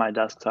size of my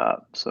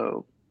desktop.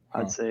 So Huh.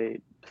 I'd say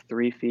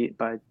 3 feet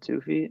by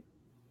 2 feet.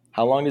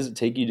 How long does it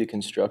take you to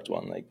construct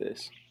one like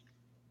this?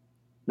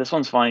 This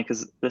one's funny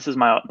because this is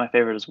my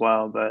favorite as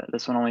well, but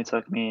this one only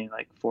took me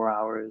like 4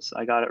 hours.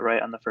 I got it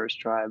right on the first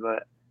try,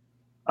 but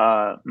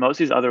most of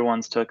these other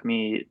ones took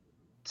me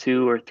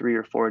 2 or 3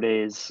 or 4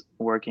 days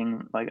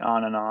working like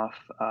on and off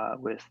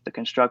with the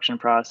construction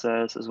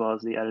process as well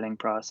as the editing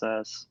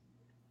process,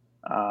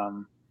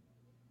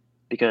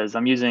 because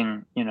I'm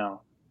using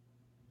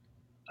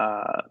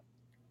uh,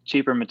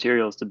 cheaper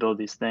materials to build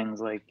these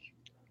things, like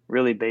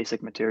really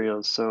basic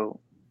materials. So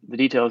the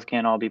details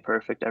can't all be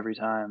perfect every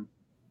time.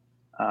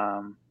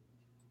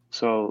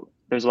 So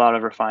there's a lot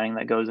of refining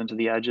that goes into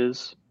the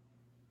edges,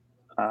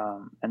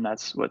 and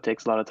that's what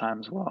takes a lot of time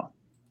as well.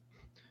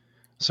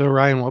 So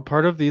Ryan, what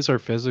part of these are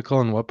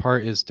physical and what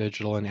part is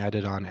digital and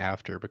added on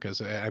after?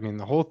 Because I mean,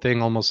 the whole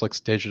thing almost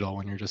looks digital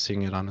when you're just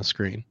seeing it on a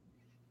screen.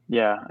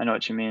 Yeah, I know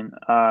what you mean.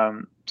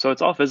 So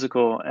it's all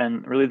physical,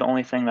 and really the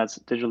only thing that's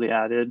digitally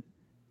added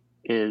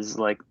is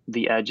like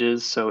the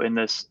edges. So in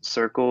this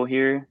circle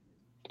here,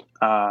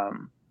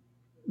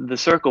 the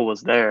circle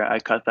was there. I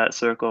cut that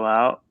circle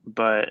out,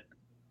 but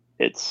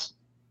it's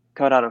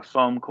cut out of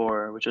foam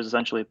core, which is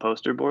essentially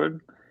poster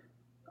board,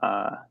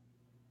 uh,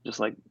 just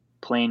like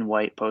plain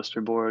white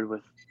poster board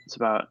with it's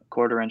about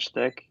 1/4 inch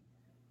thick.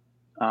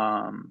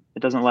 It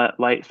doesn't let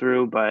light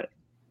through, but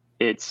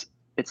it's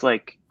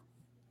like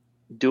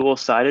dual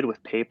sided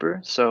with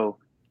paper, so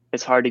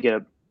it's hard to get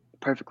a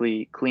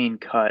perfectly clean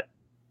cut.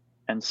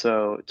 And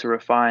so to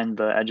refine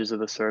the edges of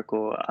the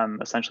circle,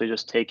 I'm essentially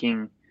just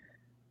taking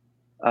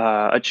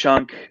a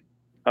chunk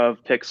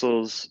of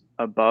pixels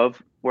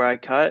above where I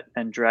cut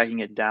and dragging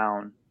it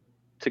down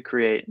to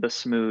create the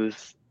smooth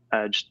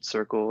edged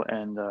circle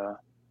and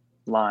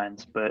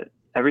lines. But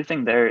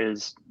everything there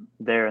is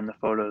there in the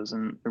photos,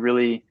 and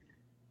really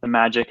the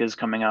magic is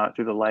coming out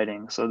through the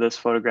lighting. So this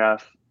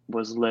photograph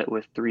was lit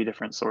with 3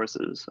 different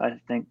sources. I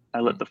think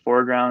I lit the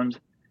foreground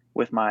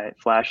with my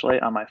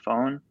flashlight on my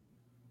phone.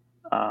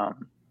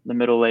 The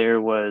middle layer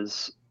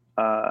was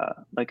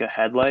like a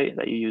headlight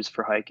that you use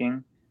for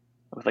hiking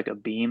with like a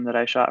beam that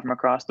I shot from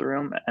across the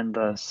room, and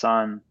the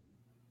sun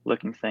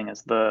looking thing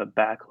is the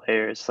back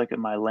layer. It's like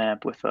my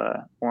lamp with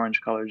a orange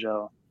color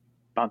gel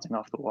bouncing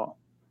off the wall.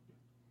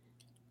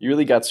 You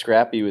really got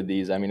scrappy with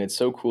these. I mean, it's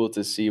so cool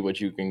to see what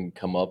you can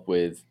come up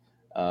with.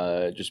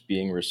 Just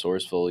being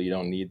resourceful. You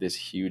don't need this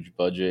huge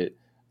budget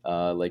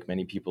like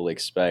many people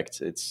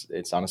expect.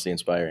 It's honestly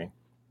inspiring.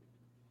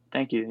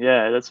 Thank you.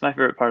 Yeah, that's my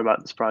favorite part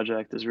about this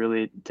project is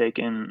really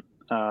taking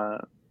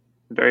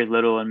very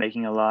little and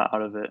making a lot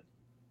out of it.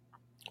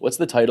 What's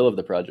the title of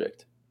the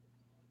project?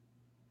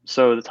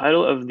 So the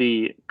title of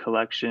the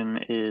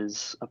collection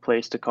is A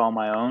Place to Call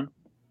My Own.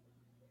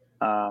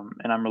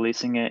 And I'm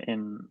releasing it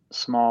in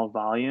small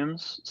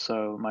volumes.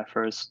 So my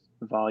first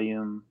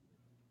volume,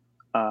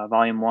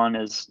 volume 1,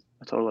 is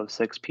a total of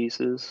 6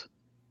 pieces.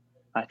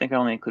 I think I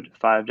only included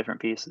 5 different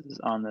pieces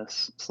on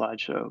this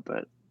slideshow,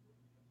 but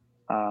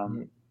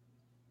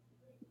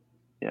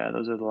yeah,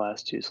 those are the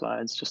last 2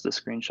 slides, just the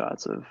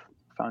screenshots of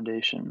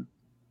Foundation.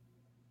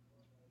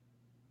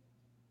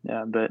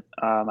 Yeah, but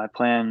my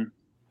plan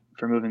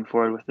for moving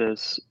forward with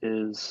this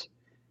is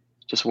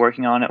just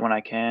working on it when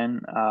I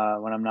can,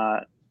 when I'm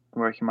not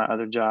working my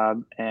other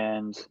job,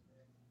 and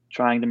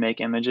trying to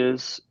make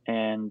images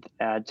and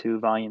add to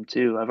volume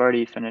 2. I've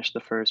already finished the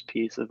first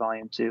piece of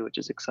volume 2, which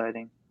is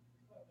exciting.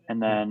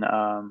 And then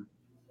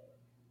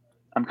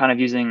I'm kind of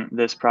using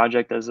this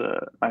project as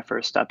my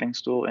first stepping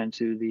stool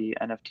into the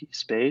NFT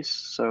space.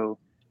 So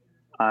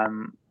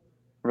I'm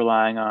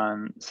relying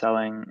on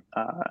selling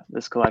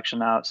this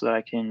collection out so that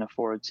I can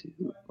afford to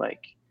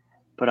like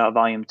put out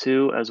volume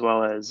 2, as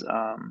well as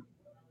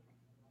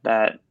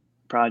that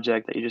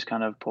project that you just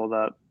kind of pulled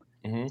up.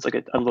 It's like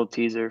a little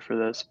teaser for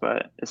this,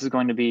 but this is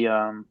going to be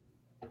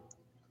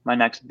my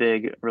next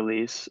big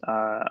release.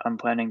 I'm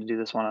planning to do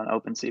this one on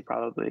OpenSea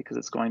probably because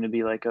it's going to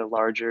be like a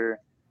larger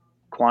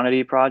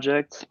quantity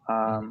project,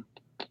 and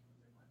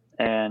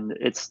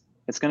it's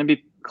going to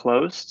be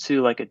close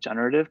to like a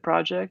generative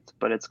project,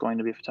 but it's going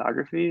to be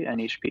photography, and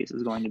each piece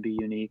is going to be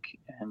unique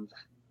and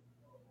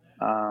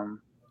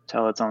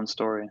tell its own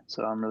story.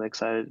 So I'm really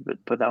excited to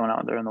put that one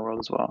out there in the world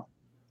as well.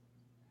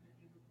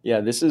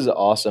 Yeah, this is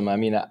awesome. I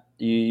mean,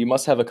 you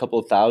must have a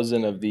couple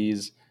thousand of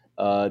these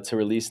to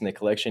release in the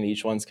collection.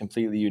 Each one's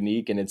completely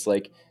unique, and it's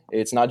like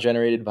it's not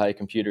generated by a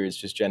computer. It's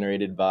just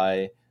generated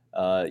by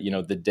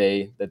the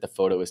day that the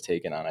photo was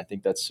taken on. I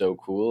think that's so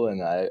cool,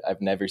 and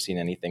I've never seen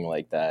anything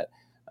like that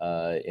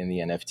in the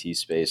NFT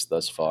space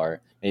thus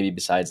far. Maybe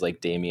besides like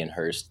Damien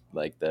Hirst,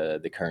 like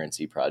the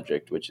Currency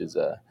Project, which is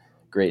a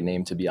great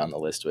name to be on the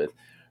list with.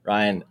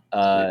 Ryan,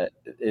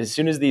 as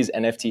soon as these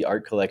NFT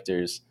art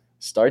collectors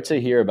start to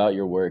hear about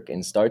your work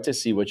and start to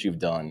see what you've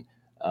done,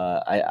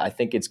 I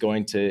think it's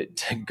going to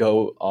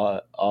go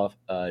off.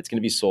 It's going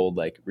to be sold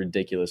like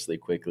ridiculously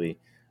quickly.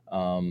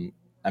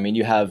 I mean,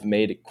 you have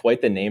made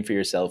quite the name for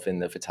yourself in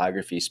the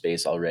photography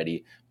space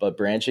already, but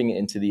branching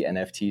into the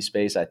NFT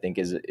space, I think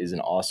is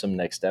an awesome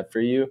next step for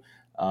you.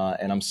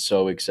 And I'm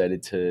so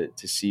excited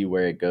to see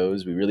where it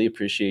goes. We really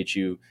appreciate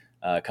you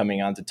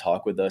coming on to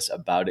talk with us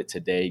about it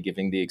today,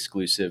 giving the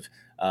exclusive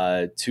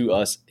to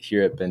us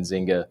here at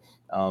Benzinga.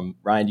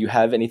 Ryan, do you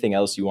have anything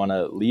else you want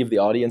to leave the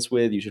audience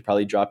with? You should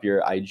probably drop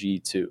your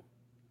IG too.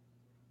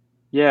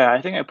 Yeah,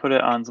 I think I put it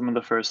on some of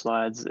the first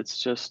slides.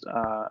 It's just,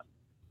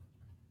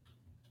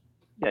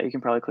 yeah, you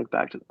can probably click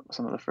back to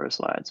some of the first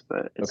slides,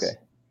 but it's, okay.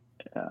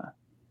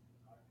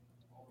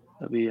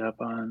 It'll be up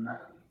on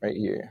right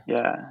here.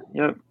 Yeah.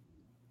 Yep.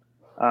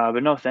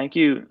 But no, thank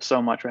you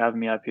so much for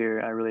having me up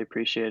here. I really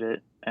appreciate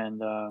it.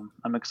 And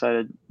I'm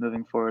excited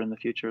moving forward in the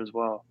future as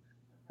well.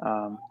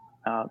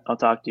 I'll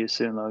talk to you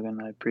soon,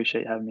 Logan. I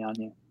appreciate having me on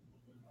here.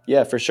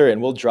 Yeah, for sure.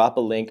 And we'll drop a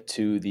link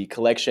to the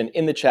collection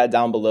in the chat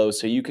down below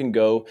so you can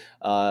go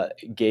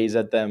gaze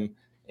at them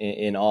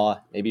in awe,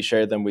 maybe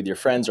share them with your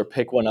friends or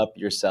pick one up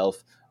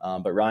yourself.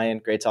 But Ryan,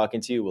 great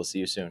talking to you. We'll see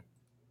you soon.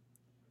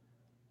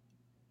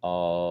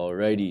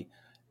 Alrighty.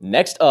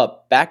 Next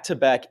up,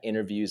 back-to-back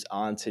interviews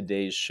on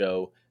today's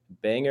show.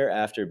 Banger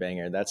after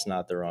banger. That's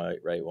not the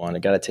right one. I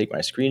got to take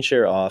my screen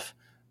share off.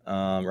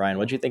 Ryan,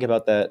 what did you think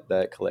about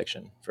that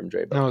collection from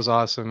Dre? That was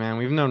awesome, man.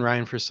 We've known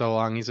Ryan for so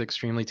long. He's an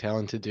extremely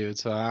talented dude.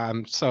 So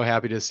I'm so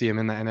happy to see him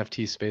in the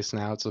NFT space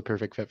now. It's a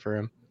perfect fit for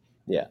him.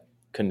 Yeah,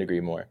 couldn't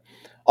agree more.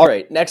 All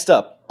right, next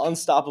up,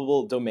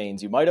 Unstoppable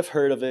Domains. You might have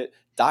heard of it.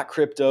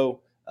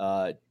 .crypto,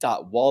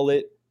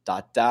 .wallet,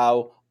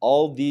 .dao.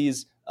 All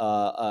these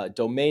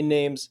domain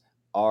names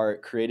are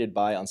created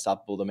by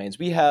Unstoppable Domains.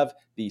 We have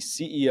the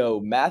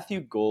CEO,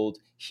 Matthew Gold,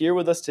 here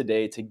with us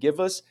today to give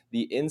us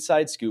the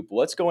inside scoop.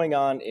 What's going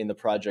on in the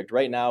project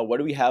right now? What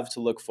do we have to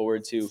look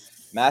forward to?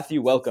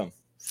 Matthew, welcome.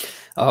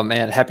 Oh,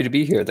 man. Happy to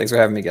be here. Thanks for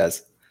having me,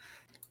 guys.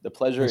 The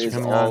pleasure is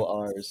all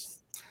ours.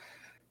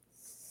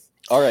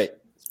 All right.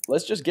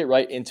 Let's just get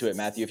right into it,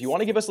 Matthew. If you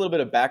want to give us a little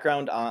bit of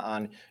background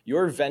on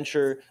your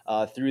venture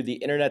through the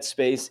internet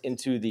space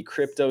into the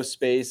crypto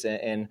space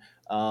and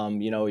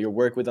your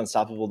work with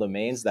Unstoppable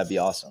Domains, that'd be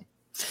awesome.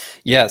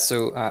 Yeah,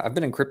 so I've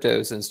been in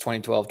crypto since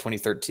 2012,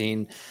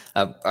 2013.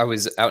 I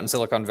was out in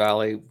Silicon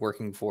Valley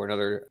working for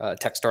another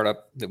tech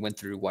startup that went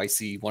through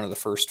YC, one of the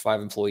first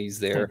 5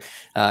 employees there.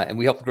 And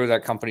we helped grow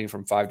that company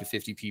from 5 to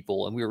 50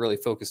 people. And we were really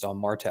focused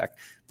on MarTech.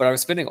 But I was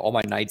spending all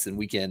my nights and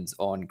weekends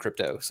on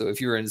crypto. So if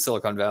you were in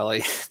Silicon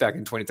Valley back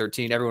in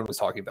 2013, everyone was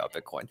talking about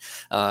Bitcoin.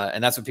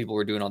 And that's what people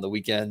were doing on the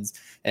weekends.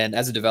 And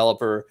as a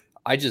developer,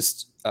 I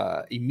just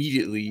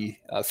immediately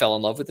fell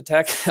in love with the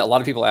tech. A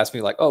lot of people ask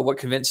me like, "Oh, what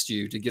convinced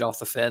you to get off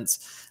the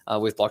fence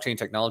with blockchain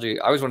technology?"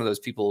 I was one of those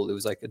people that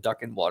was like a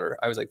duck in water.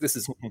 I was like, "This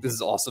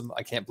is awesome!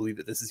 I can't believe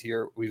that this is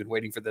here. We've been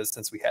waiting for this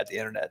since we had the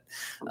internet."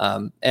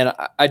 And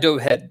I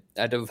dove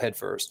head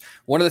first.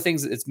 One of the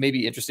things that's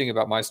maybe interesting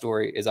about my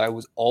story is I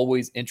was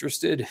always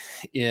interested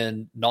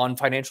in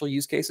non-financial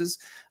use cases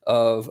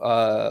of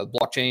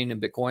blockchain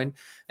and Bitcoin.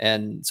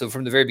 And so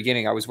from the very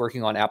beginning, I was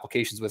working on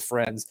applications with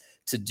friends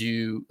to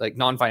do like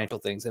non-financial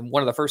things. And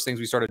one of the first things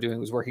we started doing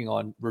was working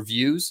on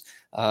reviews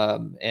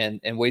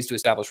and ways to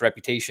establish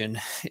reputation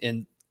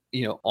in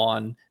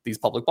on these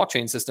public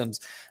blockchain systems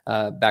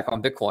back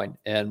on Bitcoin.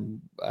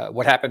 And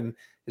what happened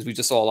is we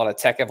just saw a lot of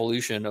tech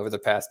evolution over the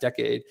past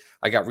decade.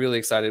 I got really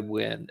excited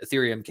when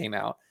Ethereum came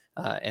out.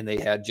 And they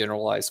had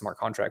generalized smart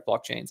contract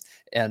blockchains,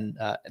 and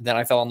then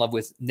I fell in love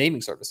with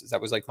naming services.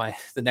 That was like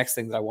the next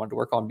thing that I wanted to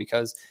work on,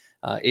 because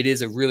it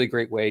is a really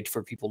great way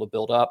for people to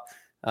build up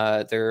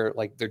their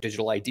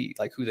digital ID,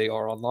 like who they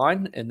are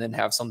online, and then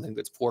have something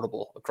that's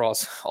portable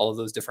across all of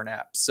those different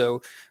apps.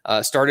 So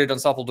started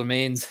Unstoppable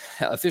Domains,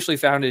 officially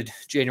founded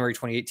January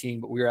 2018,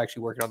 but we were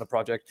actually working on the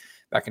project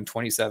back in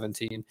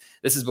 2017.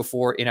 This is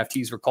before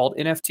NFTs were called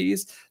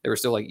NFTs. They were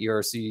still like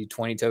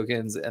ERC20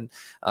 tokens and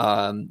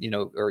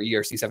or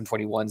ERC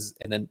 721s,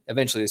 and then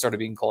eventually they started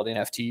being called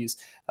NFTs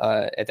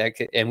at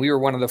that. And we were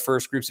one of the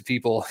first groups of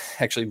people,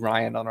 actually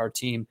Ryan on our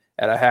team,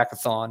 at a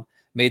hackathon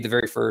made the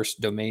very first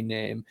domain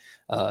name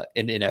an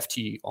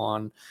NFT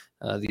on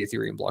the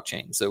Ethereum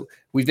blockchain. So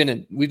we've been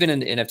in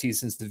NFTs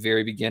since the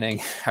very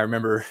beginning. I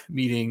remember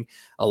meeting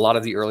a lot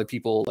of the early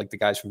people, like the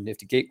guys from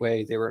Nifty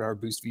Gateway. They were in our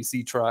Boost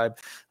VC tribe.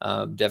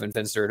 Devin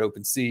Fenster at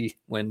OpenSea,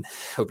 when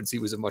OpenSea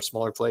was a much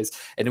smaller place,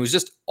 and it was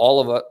just all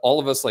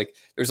of us. Like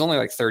there's only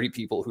like 30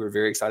 people who were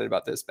very excited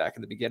about this back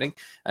in the beginning,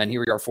 and here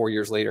we are 4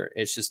 years later.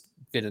 It's just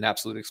been an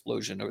absolute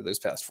explosion over those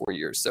past 4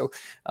 years. So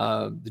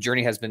the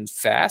journey has been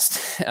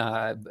fast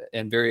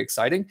and very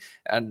exciting.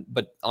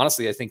 But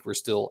honestly, I think we're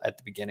still at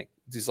the beginning.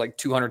 There's like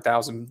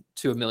 200,000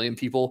 to 1 million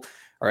people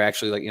are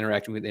actually like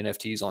interacting with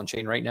NFTs on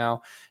chain right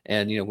now.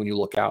 And, when you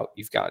look out,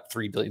 you've got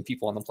 3 billion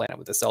people on the planet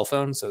with a cell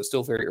phone. So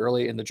still very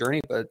early in the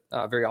journey, but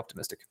very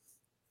optimistic.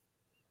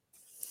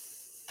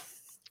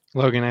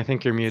 Logan, I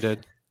think you're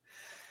muted.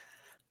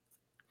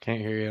 Can't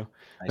hear you.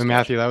 Nice.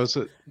 Matthew, that was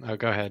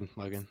go ahead,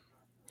 Logan.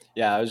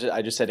 Yeah,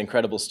 I just said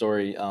incredible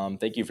story.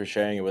 Thank you for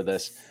sharing it with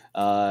us.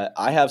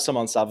 I have some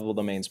Unstoppable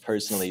Domains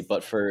personally,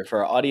 but for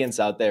our audience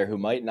out there who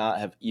might not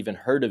have even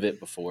heard of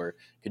it before,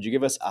 could you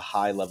give us a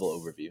high level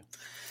overview?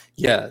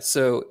 Yeah,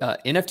 so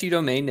NFT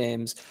domain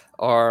names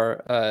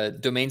are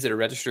domains that are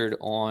registered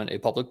on a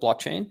public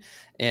blockchain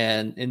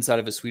and inside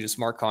of a suite of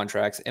smart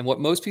contracts. And what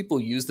most people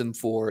use them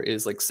for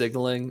is like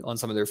signaling on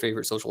some of their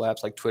favorite social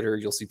apps like Twitter.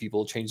 You'll see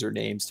people change their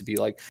names to be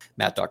like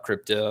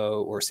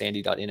Matt.crypto or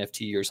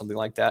Sandy.nft or something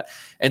like that.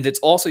 And it's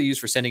also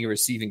used for sending and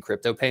receiving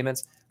crypto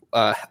payments.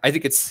 I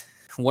think it's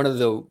one of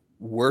the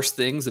worst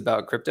things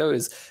about crypto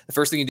is the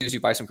first thing you do is you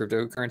buy some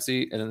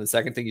cryptocurrency, and then the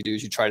second thing you do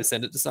is you try to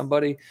send it to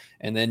somebody,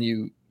 and then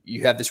you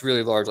have this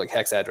really large like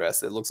hex address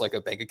that looks like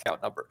a bank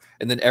account number.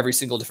 And then every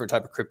single different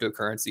type of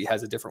cryptocurrency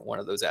has a different one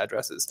of those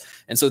addresses.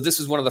 And so this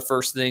is one of the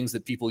first things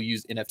that people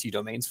use NFT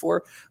domains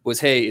for was,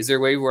 hey, is there a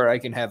way where I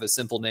can have a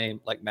simple name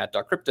like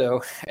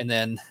Matt.crypto, and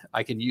then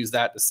I can use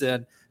that to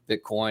send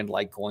Bitcoin,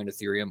 Litecoin,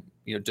 Ethereum,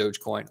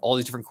 Dogecoin, all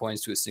these different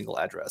coins to a single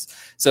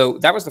address. So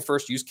that was the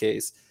first use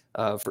case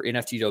for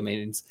NFT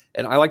domains.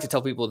 And I like to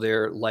tell people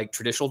they're like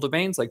traditional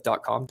domains, like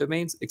 .com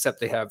domains,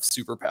 except they have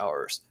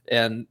superpowers.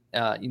 And,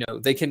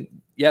 they can,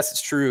 yes,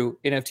 it's true.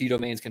 NFT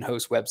domains can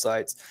host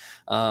websites.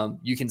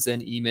 You can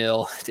send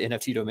email to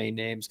NFT domain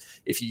names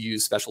if you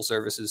use special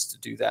services to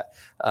do that.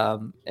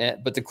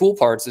 But the cool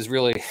parts is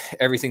really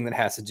everything that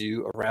has to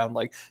do around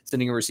like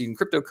sending and receiving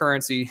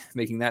cryptocurrency,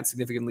 making that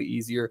significantly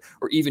easier,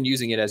 or even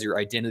using it as your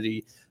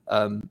identity,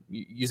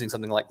 using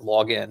something like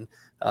login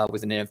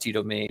with an NFT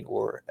domain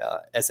or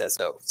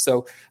SSO.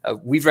 So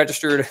we've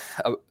registered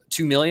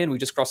 2 million. We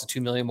just crossed the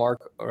 2 million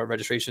mark of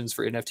registrations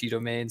for NFT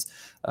domains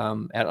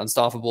at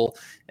Unstoppable.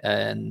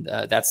 And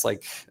that's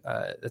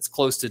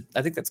close to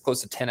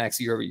 10x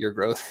year-over-year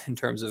growth in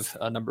terms of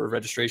number of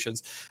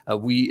registrations.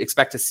 We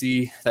expect to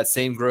see that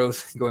same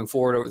growth going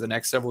forward over the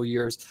next several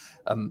years.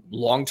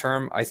 Long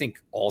term, I think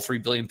all 3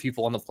 billion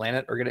people on the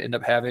planet are going to end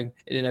up having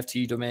an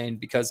NFT domain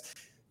because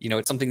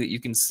it's something that you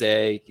can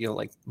say,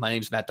 like my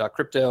name's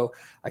Matt.crypto.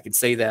 I can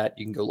say that,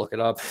 you can go look it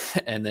up,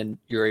 and then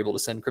you're able to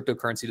send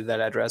cryptocurrency to that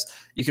address.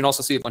 You can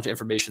also see a bunch of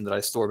information that I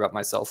store about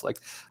myself, like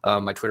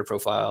my Twitter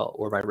profile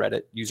or my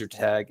Reddit user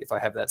tag, if I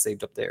have that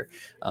saved up there.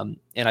 And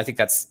I think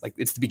that's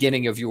it's the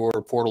beginning of your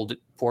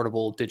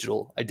portable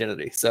digital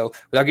identity. So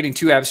without getting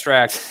too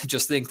abstract,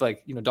 just think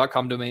like,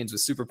 .com domains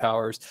with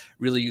superpowers,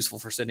 really useful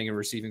for sending and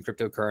receiving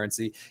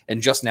cryptocurrency,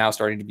 and just now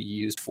starting to be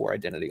used for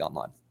identity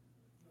online.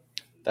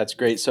 That's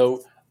great.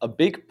 So a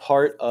big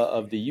part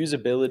of the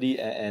usability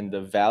and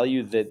the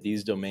value that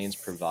these domains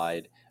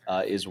provide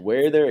is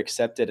where they're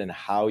accepted and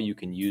how you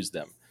can use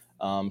them.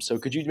 So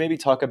could you maybe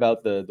talk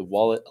about the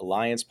Wallet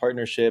Alliance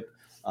partnership,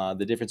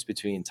 the difference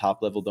between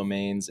top level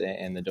domains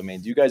and the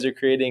domains you guys are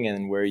creating,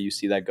 and where you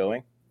see that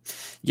going?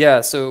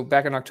 Yeah, so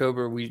back in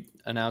October, we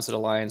announced an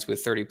alliance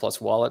with 30 plus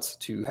wallets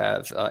to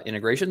have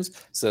integrations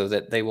so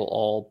that they will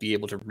all be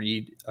able to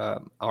read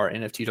our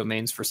NFT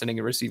domains for sending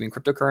and receiving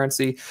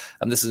cryptocurrency.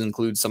 This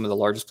includes some of the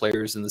largest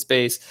players in the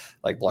space,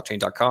 like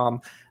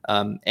blockchain.com.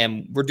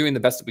 And we're doing the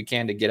best that we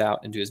can to get out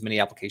and do as many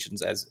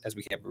applications as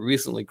we can. We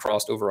recently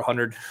crossed over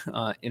 100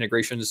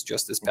 integrations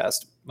just this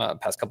past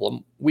couple of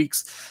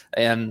weeks.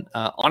 And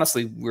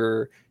honestly,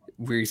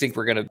 we think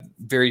we're going to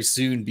very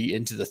soon be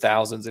into the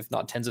thousands, if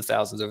not tens of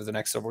thousands over the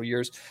next several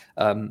years,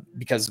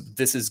 because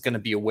this is going to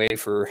be a way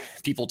for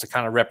people to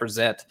kind of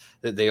represent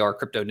that they are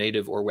crypto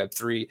native or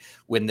Web3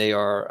 when they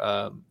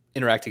are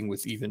interacting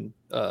with even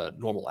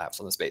normal apps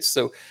on the space.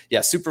 So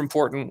yeah, super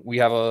important. We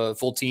have a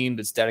full team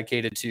that's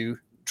dedicated to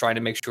trying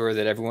to make sure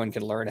that everyone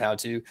can learn how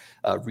to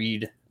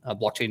read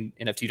blockchain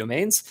NFT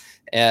domains.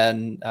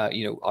 And,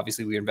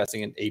 obviously we're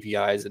investing in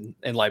APIs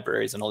and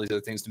libraries and all these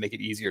other things to make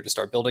it easier to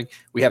start building.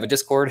 We have a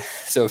Discord.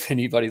 So if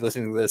anybody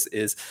listening to this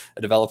is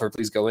a developer,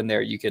 please go in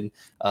there. You can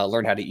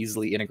learn how to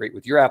easily integrate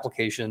with your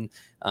application.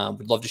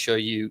 We'd love to show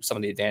you some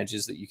of the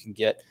advantages that you can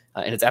get.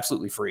 And it's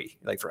absolutely free,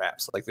 like for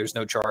apps. Like there's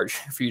no charge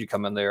for you to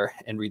come in there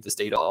and read this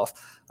data off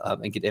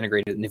and get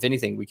integrated. And if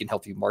anything, we can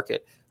help you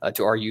market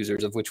to our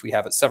users, of which we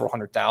have several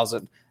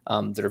 100,000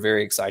 that are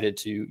very excited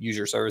to use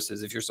your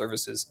services if your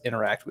services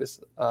interact with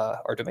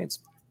our domains.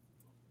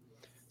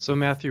 So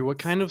Matthew, what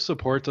kind of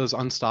support does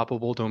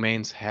Unstoppable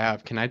Domains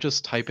have? Can I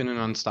just type in an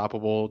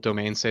Unstoppable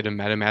Domain, say to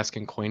MetaMask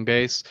and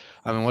Coinbase?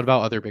 And what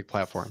about other big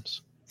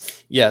platforms?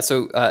 Yeah,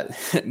 so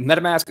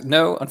MetaMask,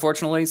 no,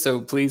 unfortunately.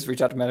 So please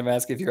reach out to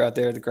MetaMask if you're out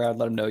there in the crowd.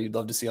 Let them know you'd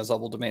love to see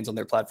Unstoppable Domains on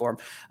their platform.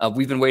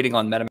 We've been waiting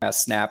on MetaMask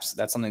Snaps.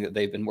 That's something that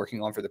they've been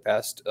working on for the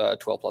past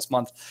 12 plus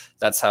months.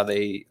 That's how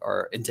they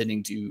are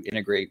intending to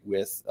integrate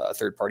with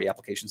third-party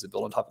applications that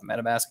build on top of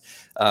MetaMask.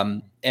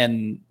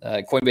 And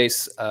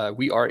Coinbase,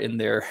 we are in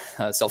their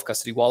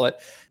self-custody wallet.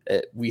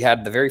 We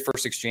had the very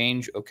first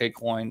exchange,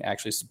 OKCoin,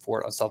 actually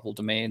support Unstoppable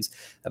Domains.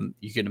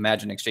 You can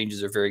imagine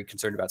exchanges are very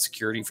concerned about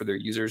security for their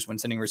users when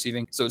sending and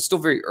receiving. So it's still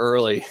very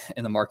early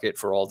in the market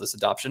for all this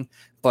adoption.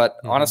 But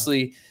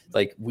honestly,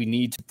 like we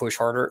need to push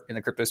harder in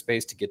the crypto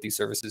space to get these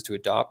services to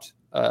adopt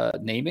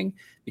naming,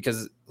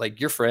 because like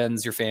your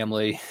friends, your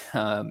family,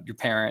 your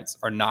parents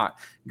are not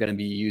going to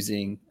be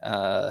using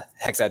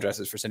hex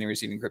addresses for sending and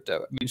receiving crypto.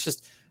 I mean, it's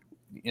just,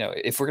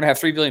 if we're going to have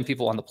 3 billion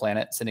people on the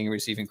planet sending and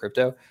receiving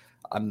crypto,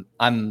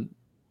 I'm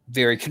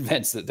very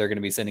convinced that they're going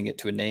to be sending it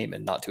to a name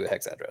and not to a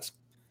hex address.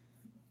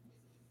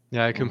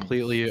 Yeah, I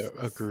completely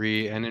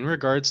agree. And in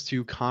regards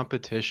to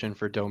competition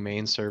for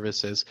domain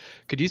services,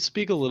 could you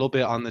speak a little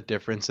bit on the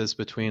differences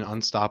between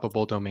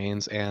Unstoppable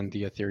Domains and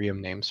the Ethereum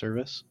name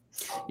service?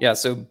 Yeah,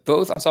 so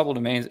both Unstoppable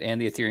Domains and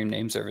the Ethereum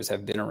name service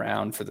have been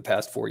around for the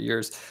past 4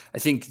 years. I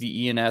think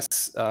the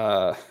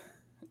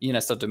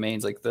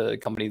ENS.domains, like the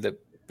company that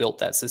built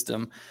that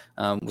system,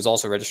 was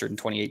also registered in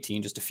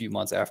 2018, just a few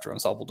months after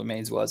Unstoppable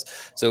Domains was.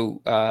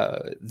 So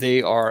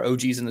they are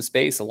OGs in the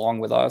space along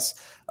with us.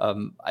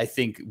 I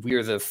think we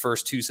are the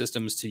first 2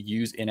 systems to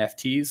use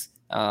NFTs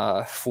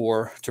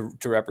to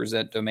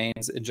represent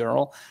domains in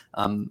general.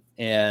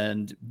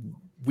 And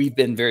we've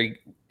been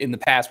in the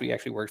past, we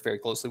actually worked very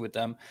closely with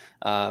them.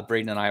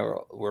 Braden and I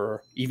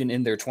were even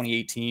in their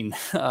 2018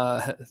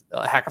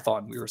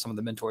 hackathon. We were some of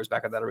the mentors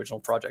back at that original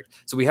project.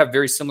 So we have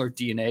very similar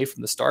DNA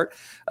from the start.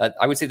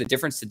 I would say the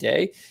difference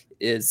today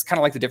is kind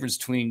of like the difference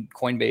between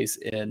Coinbase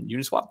and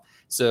Uniswap.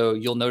 So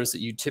you'll notice that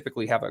you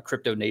typically have a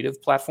crypto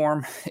native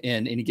platform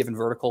in any given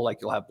vertical. Like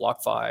you'll have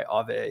BlockFi,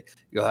 Aave,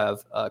 you'll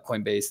have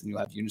Coinbase, and you'll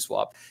have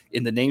Uniswap.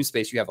 In the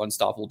namespace, you have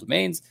Unstoppable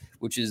Domains,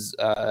 which is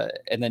a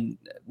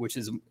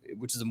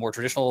more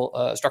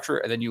traditional structure,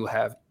 and then you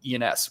have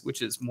ENS,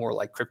 which is more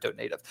like crypto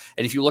native.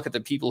 And if you look at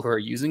the people who are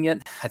using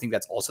it, I think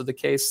that's also the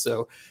case.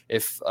 So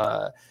if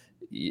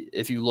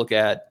you look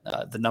at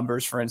the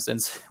numbers, for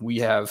instance, we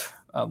have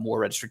more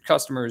registered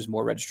customers,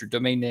 more registered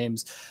domain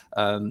names,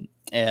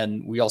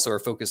 and we also are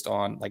focused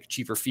on like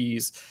cheaper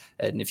fees.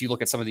 And if you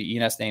look at some of the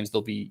ENS names,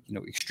 they'll be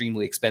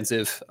extremely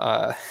expensive,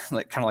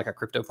 like kind of like a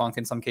CryptoPunk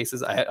in some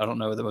cases. I don't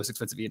know the most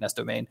expensive ENS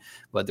domain,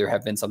 but there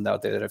have been some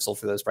out there that have sold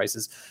for those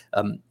prices.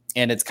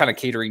 And it's kind of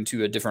catering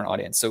to a different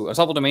audience. So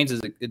Unstoppable Domains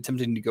is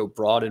attempting to go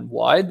broad and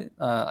wide.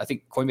 I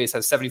think Coinbase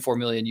has 74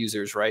 million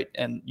users, right?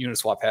 And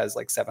Uniswap has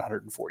like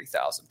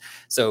 740,000.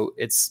 So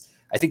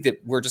I think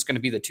that we're just going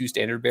to be the 2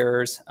 standard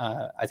bearers.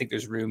 I think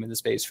there's room in the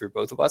space for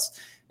both of us.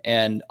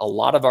 And a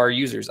lot of our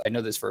users, I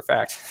know this for a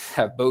fact,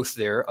 have both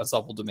their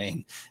Unstoppable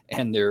domain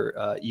and their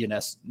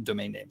ENS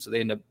domain name. So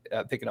they end up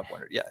picking up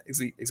one. Yeah,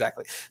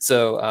 exactly.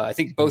 So I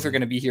think both are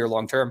going to be here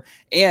long term.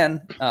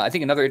 And I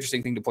think another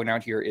interesting thing to point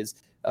out here is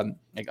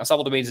like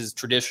Unstoppable Domains is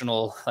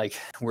traditional. Like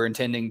we're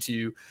intending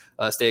to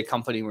stay a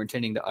company. We're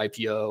intending to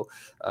IPO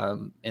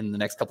in the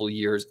next couple of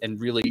years, and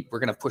really we're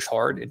going to push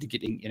hard into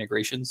getting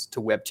integrations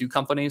to Web 2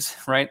 companies,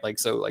 right? Like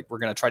we're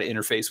going to try to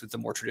interface with the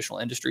more traditional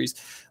industries.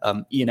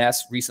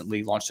 ENS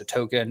recently launched launched a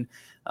token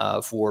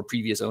for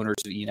previous owners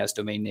of ENS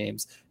domain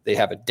names. They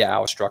have a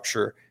DAO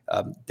structure.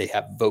 They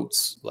have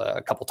votes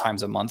a couple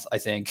times a month, I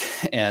think,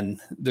 and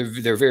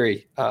they're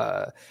very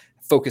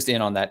focused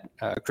in on that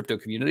crypto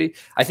community.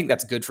 I think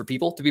that's good for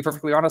people, to be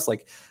perfectly honest.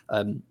 Like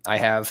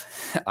I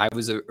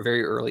was a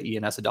very early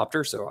ENS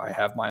adopter, so I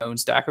have my own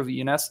stack of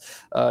ENS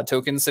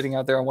tokens sitting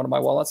out there on one of my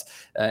wallets.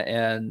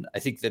 And I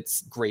think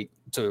that's great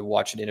to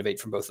watch and innovate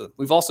from both of them.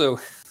 We've also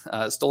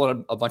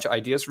stolen a bunch of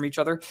ideas from each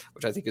other,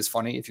 which I think is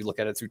funny if you look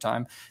at it through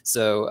time.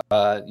 So,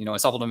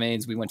 Unstoppable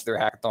Domains, we went to their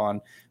hackathon.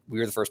 We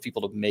were the first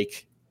people to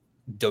make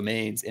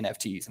domains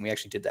NFTs, and we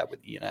actually did that with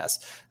ENS.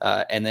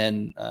 And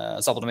then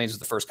Unstoppable Domains was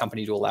the first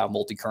company to allow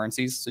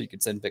multi-currencies, so you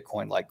could send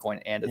Bitcoin,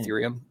 Litecoin, and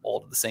Ethereum all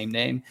to the same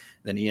name.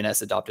 Then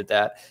ENS adopted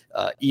that.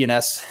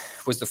 ENS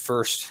was the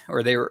first,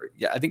 or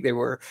I think they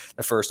were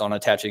the first on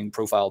attaching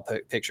profile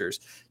pictures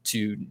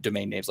to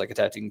domain names, like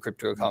attaching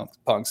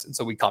CryptoPunks, and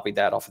so we copied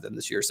that off of them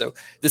this year. So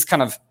this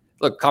kind of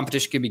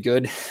competition can be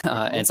good,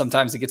 and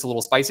sometimes it gets a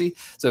little spicy.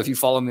 So if you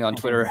follow me on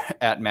Twitter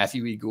at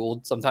Matthew E.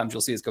 Gould, sometimes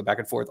you'll see us go back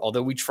and forth,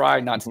 although we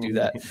try not to do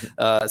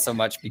that so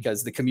much,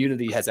 because the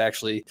community has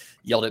actually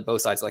yelled at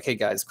both sides, like, hey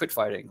guys, quit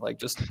fighting, like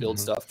just build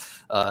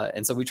stuff.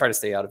 And so we try to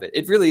stay out of it.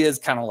 It really is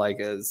kind of like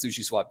a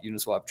Sushi Swap,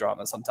 Uniswap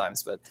drama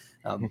sometimes, but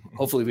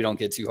hopefully we don't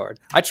get too hard.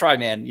 I try,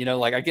 man,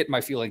 I get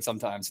my feelings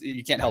sometimes.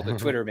 You can't help it.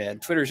 Twitter, man.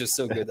 Twitter's just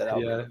so good, that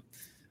algorithm. Yeah.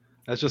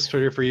 That's just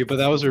Twitter for you, but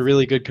that was a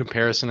really good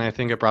comparison. I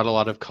think it brought a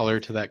lot of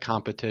color to that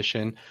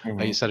competition.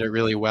 You said it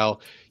really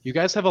well. You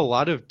guys have a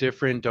lot of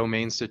different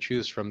domains to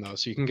choose from, though.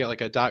 So you can get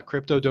like a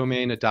 .crypto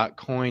domain, a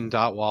 .coin,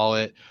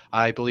 .wallet,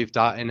 I believe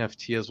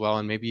 .nft as well,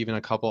 and maybe even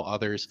a couple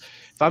others.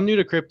 If I'm new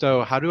to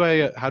crypto, how do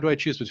I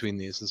choose between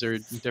these? Is there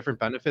different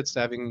benefits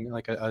to having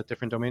like a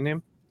different domain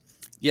name?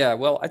 Yeah,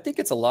 well, I think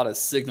it's a lot of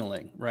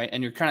signaling, right?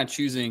 And you're kind of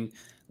choosing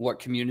what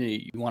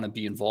community you want to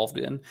be involved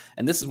in.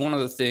 And this is one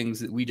of the things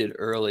that we did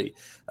early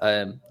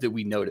that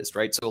we noticed,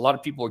 right? So a lot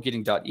of people are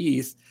getting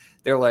 .eth.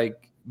 They're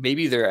like,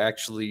 maybe they're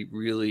actually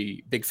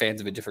really big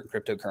fans of a different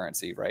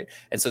cryptocurrency, right?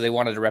 And so they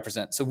wanted to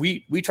represent. So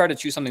we tried to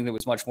choose something that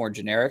was much more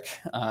generic,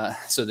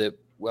 so that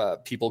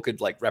people could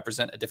like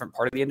represent a different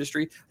part of the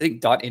industry. I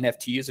think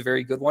 .nft is a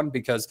very good one,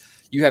 because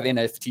you have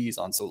NFTs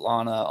on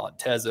Solana, on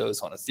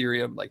Tezos, on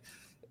Ethereum,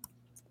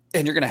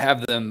 and you're going to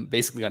have them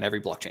basically on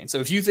every blockchain. So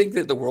if you think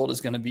that the world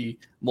is going to be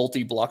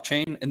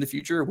multi-blockchain in the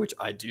future, which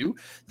I do,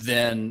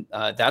 then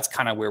that's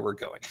kind of where we're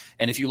going.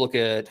 And if you look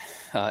at,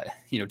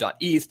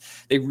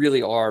 .eth, they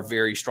really are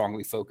very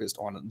strongly focused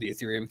on the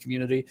Ethereum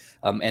community.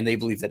 And they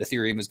believe that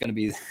Ethereum is going to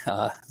be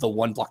the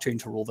one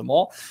blockchain to rule them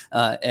all.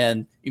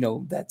 And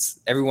that's,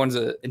 everyone's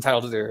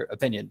entitled to their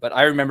opinion. But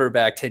I remember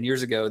back 10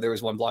 years ago, there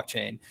was one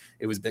blockchain,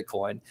 it was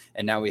Bitcoin,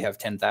 and now we have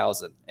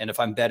 10,000. And if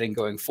I'm betting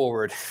going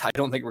forward, I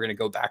don't think we're going to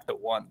go back to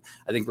one.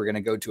 I think we're going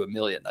to go to 1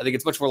 million. I think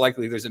it's much more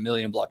likely there's 1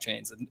 million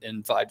blockchains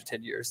in 5 to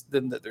 10 years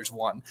than that there's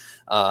one.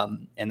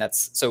 And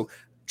that's so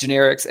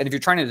generics. And if you're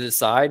trying to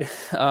decide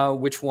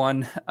which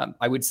one,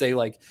 I would say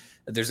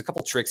there's a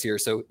couple tricks here.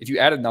 So if you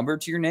add a number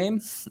to your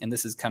name, and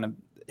this is kind of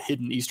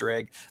hidden Easter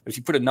egg, but if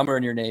you put a number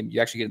in your name, you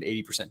actually get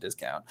an 80%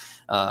 discount.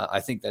 I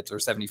think that's, or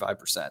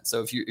 75%.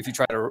 So if you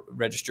try to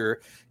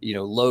register,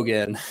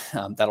 Logan,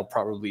 that'll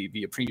probably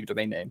be a premium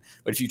domain name.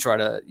 But if you try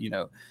to,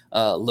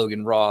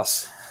 Logan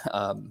Ross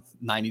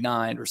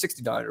 99 or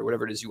 69 or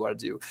whatever it is you want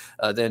to do,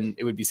 then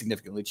it would be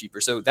significantly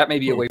cheaper. So that may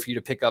be a way for you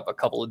to pick up a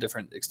couple of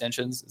different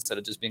extensions instead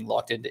of just being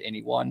locked into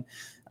any one.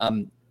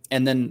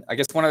 And then I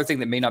guess one other thing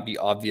that may not be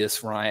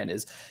obvious, Ryan,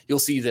 is you'll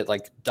see that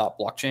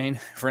 .blockchain,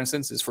 for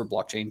instance, is for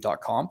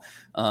blockchain.com.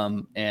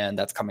 And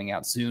that's coming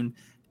out soon.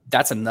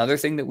 That's another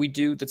thing that we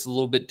do that's a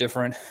little bit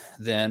different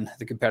than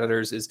the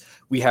competitors, is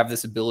we have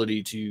this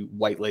ability to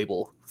white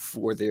label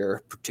for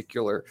their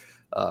particular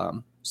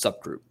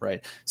subgroup,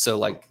 right?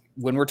 So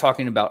when we're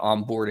talking about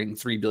onboarding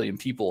 3 billion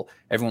people,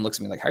 everyone looks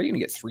at me like, how are you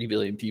going to get 3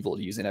 billion people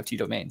to use NFT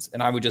domains?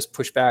 And I would just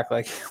push back,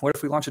 what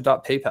if we launch a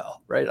 .paypal,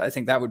 right? I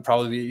think that would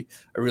probably be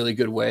a really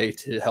good way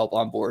to help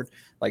onboard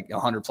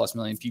 100+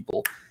 million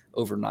people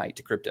overnight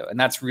to crypto. And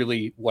that's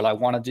really what I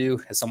want to do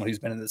as someone who's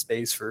been in the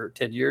space for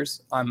 10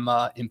 years. I'm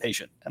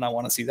impatient, and I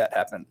want to see that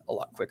happen a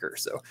lot quicker.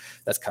 So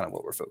that's kind of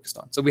what we're focused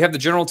on. So we have the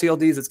general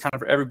TLDs. It's kind of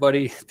for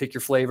everybody. Pick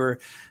your flavor.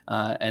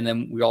 And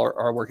then we all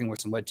are working with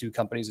some Web2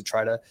 companies to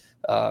try to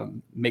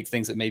make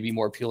things that may be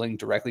more appealing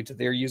directly to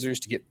their users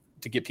to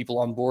get people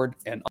on board.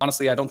 And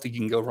honestly, I don't think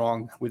you can go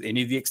wrong with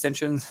any of the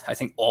extensions. I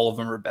think all of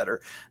them are better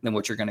than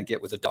what you're going to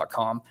get with a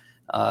 .com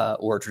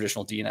or a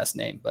traditional DNS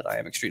name, but I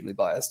am extremely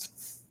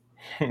biased.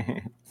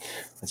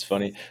 That's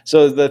funny.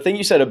 So the thing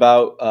you said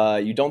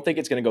about you don't think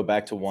it's going to go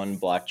back to one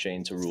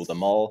blockchain to rule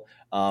them all.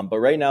 But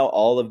right now,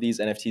 all of these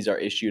NFTs are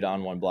issued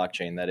on one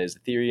blockchain. That is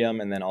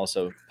Ethereum, and then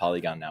also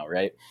Polygon now,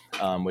 right?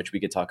 Which we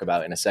could talk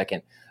about in a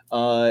second.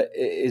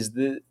 Is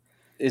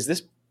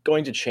this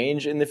going to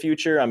change in the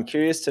future? I'm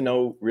curious to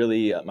know,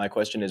 really, my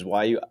question is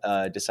why you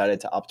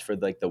decided to opt for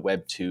the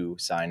Web2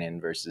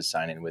 sign-in versus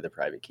sign-in with a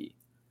private key.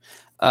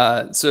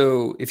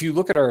 So if you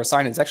look at our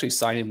sign-in, it's actually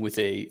sign-in with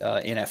a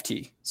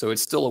NFT. So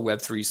it's still a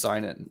Web3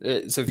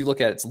 sign-in. So if you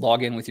look at it, it's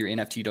login with your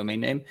NFT domain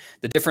name.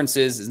 The difference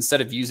is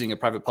instead of using a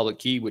private public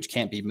key, which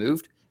can't be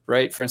moved,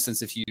 right? For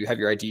instance, if you have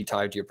your ID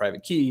tied to your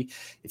private key,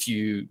 if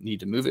you need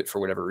to move it for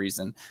whatever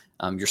reason,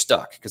 you're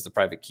stuck because the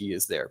private key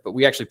is there. But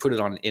we actually put it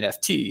on an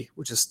NFT,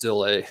 which is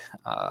still a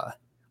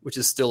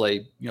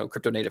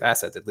crypto native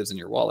asset that lives in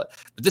your wallet.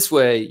 But this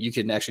way you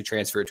can actually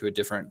transfer it to a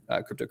different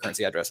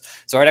cryptocurrency address.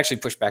 So I'd actually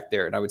push back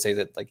there. And I would say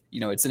that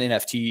it's an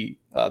NFT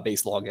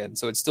based login.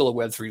 So it's still a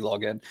Web3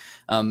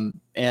 login.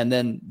 And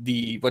then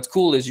what's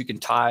cool is you can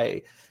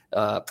tie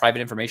private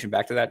information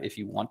back to that if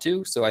you want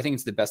to. So I think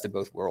it's the best of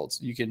both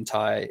worlds. You can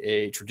tie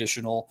a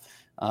traditional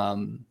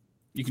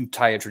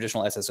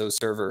SSO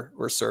server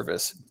or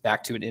service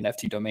back to an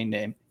NFT domain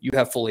name. You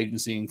have full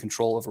agency and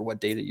control over what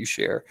data you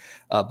share,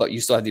 but you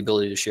still have the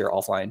ability to share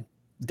offline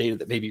data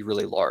that may be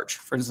really large.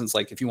 For instance,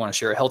 like if you want to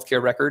share a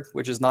healthcare record,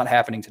 which is not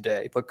happening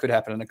today, but could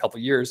happen in a couple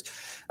of years,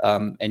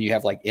 and you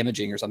have like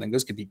imaging or something,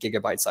 those could be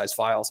gigabyte size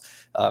files.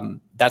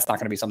 That's not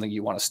going to be something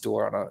you want to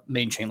store on a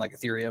main chain like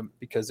Ethereum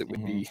because it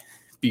would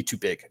be too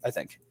big, I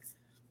think.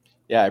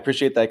 Yeah, I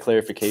appreciate that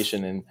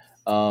clarification.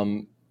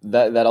 And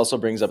that also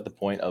brings up the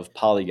point of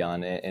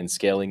Polygon and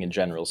scaling in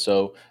general.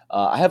 So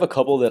I have a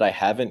couple that I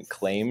haven't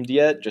claimed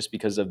yet just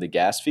because of the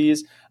gas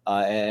fees.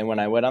 And when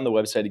I went on the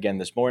website again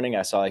this morning,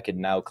 I saw I could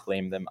now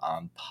claim them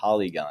on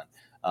Polygon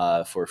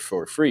for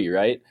free,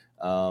 right?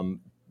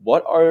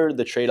 What are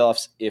the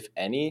trade-offs, if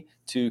any,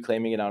 to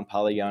claiming it on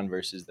Polygon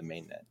versus the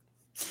mainnet?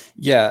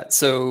 Yeah,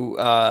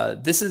 so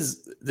this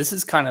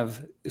is kind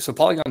of, so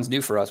Polygon's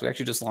new for us. We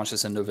actually just launched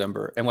this in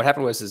November, and what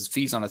happened was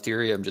fees on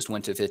Ethereum just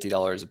went to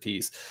 $50 a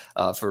piece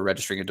for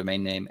registering a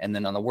domain name, and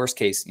then on the worst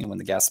case, when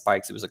the gas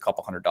spikes, it was a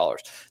couple $100.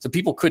 So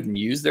people couldn't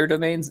use their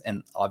domains,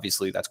 and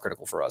obviously that's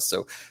critical for us.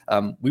 So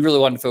we really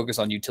wanted to focus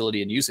on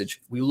utility and usage.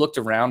 We looked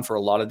around for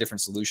a lot of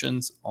different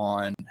solutions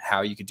on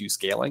how you could do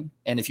scaling,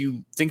 and if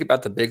you think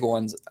about the big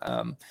ones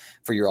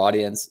for your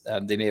audience,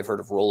 they may have heard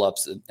of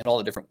rollups and all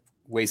the different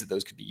ways that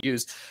those could be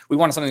used. We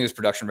wanted something that was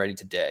production ready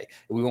today.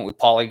 We went with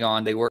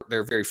Polygon.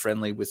 They're very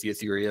friendly with the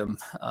Ethereum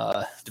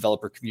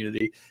developer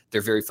community.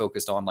 They're very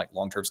focused on like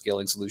long-term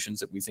scaling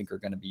solutions that we think are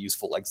going to be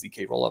useful, like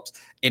ZK rollups.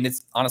 And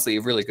it's honestly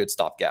a really good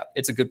stopgap.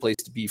 It's a good place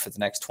to be for the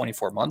next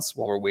 24 months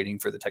while we're waiting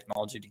for the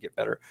technology to get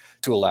better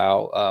to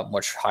allow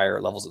much higher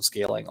levels of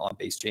scaling on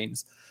base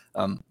chains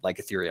like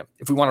Ethereum.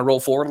 If we want to roll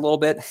forward a little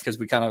bit, because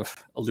we kind of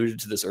alluded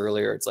to this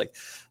earlier, it's like,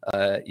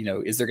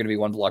 is there going to be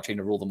one blockchain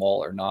to rule them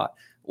all or not?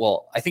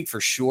 Well, I think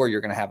for sure you're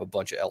going to have a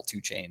bunch of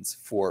L2 chains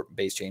for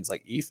base chains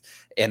like ETH.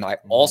 And I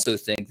also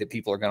think that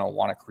people are going to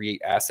want to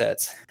create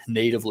assets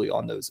natively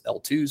on those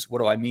L2s. What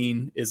do I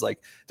mean is like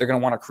they're going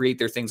to want to create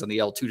their things on the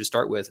L2 to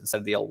start with instead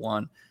of the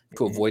L1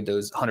 to avoid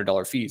those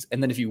 $100 fees.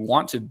 And then if you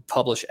want to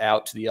publish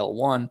out to the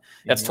L1,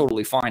 that's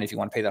totally fine if you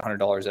want to pay that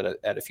 $100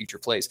 at a future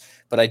place.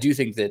 But I do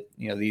think that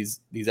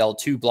these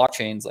L2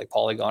 blockchains like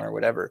Polygon or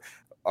whatever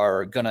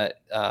are going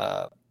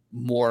to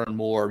more and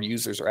more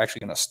users are actually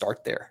going to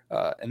start there.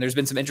 And there's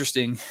been some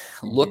interesting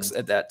looks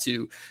at that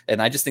too.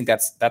 And I just think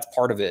that's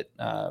part of it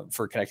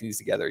for connecting these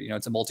together.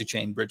 It's a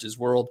multi-chain bridges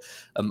world.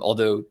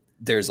 Although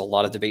there's a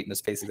lot of debate in the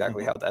space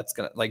exactly how that's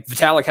going to, like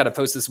Vitalik had a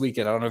post this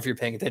weekend. I don't know if you're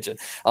paying attention,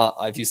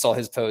 if you saw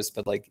his post,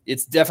 but like,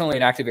 it's definitely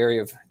an active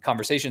area of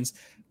conversations.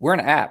 We're an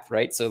app,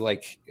 right? So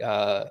like,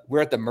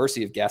 we're at the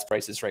mercy of gas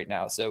prices right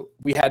now. So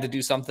we had to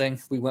do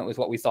something. We went with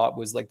what we thought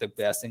was like the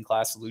best in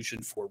class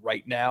solution for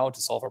right now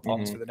to solve our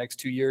problems for the next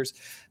 2 years.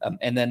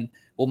 And then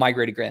we'll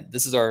migrate again.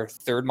 This is our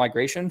third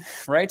migration,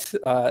 right?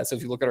 So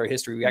if you look at our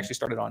history, we actually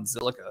started on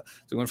Zilliqa.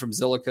 So we went from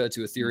Zilliqa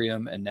to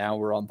Ethereum, and now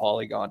we're on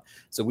Polygon.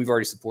 So we've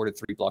already supported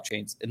 3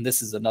 blockchains. And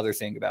this is another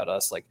thing about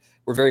us. Like,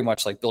 we're very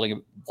much like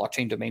building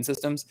blockchain domain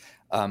systems.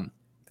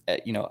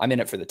 I'm in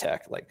it for the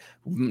tech. Like,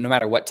 no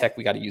matter what tech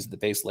we got to use at the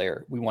base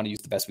layer, we want to use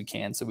the best we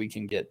can so we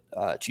can get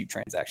cheap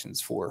transactions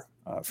for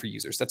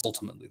users. That's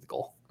ultimately the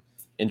goal.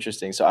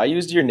 Interesting. So I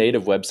used your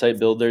native website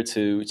builder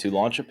to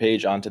launch a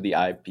page onto the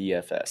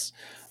IPFS.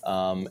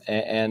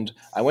 And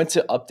I went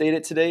to update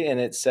it today, and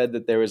it said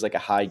that there was like a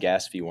high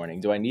gas fee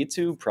warning. Do I need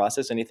to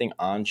process anything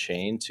on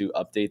chain to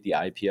update the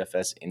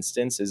IPFS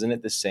instance? Isn't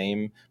it the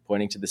same,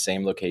 pointing to the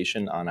same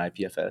location on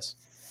IPFS?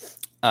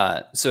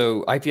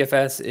 So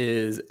IPFS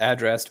is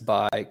addressed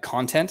by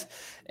content.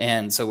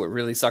 And so what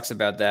really sucks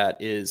about that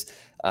is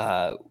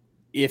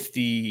if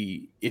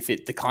the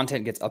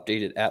content gets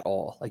updated at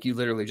all, like you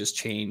literally just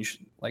change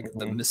like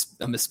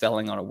a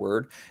misspelling on a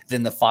word,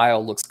 then the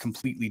file looks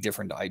completely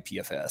different to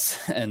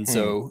IPFS. And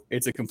so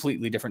it's a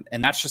completely different,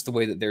 and that's just the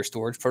way that their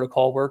storage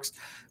protocol works.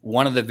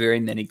 One of the very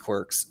many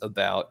quirks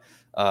about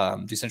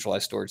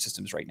decentralized storage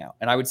systems right now.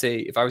 And I would say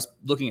if I was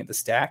looking at the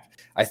stack,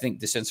 I think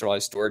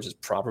decentralized storage is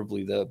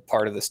probably the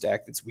part of the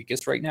stack that's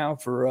weakest right now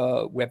for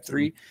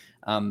Web3.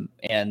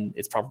 And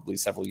it's probably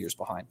several years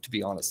behind, to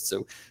be honest.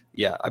 So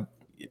yeah,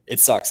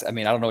 it sucks. I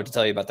mean, I don't know what to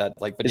tell you about that.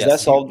 Like, but is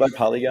that solved by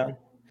Polygon?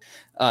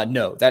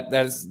 No,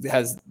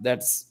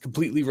 that's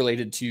completely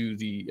related to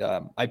the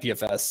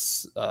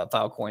IPFS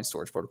Filecoin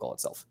storage protocol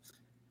itself.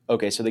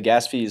 Okay, so the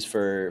gas fee is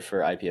for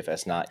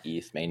IPFS, not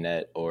ETH,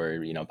 mainnet,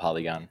 or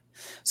Polygon.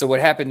 So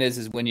what happened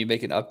is when you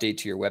make an update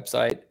to your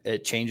website,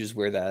 it changes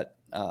where that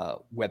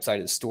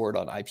website is stored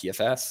on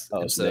IPFS.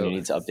 Oh, so then you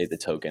need to update the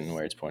token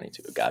where it's pointing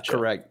to. Gotcha.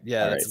 Correct.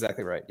 Yeah, All that's right.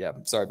 exactly right. Yeah,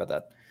 sorry about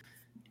that.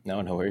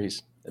 No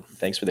worries.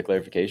 Thanks for the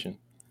clarification.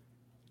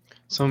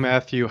 So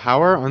Matthew,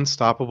 how are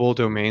unstoppable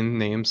domain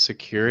names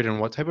secured, and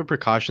what type of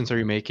precautions are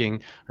you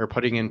making or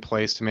putting in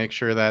place to make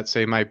sure that,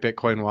 say, my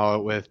Bitcoin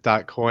wallet with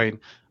 .coin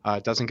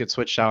doesn't get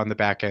switched out in the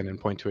back end and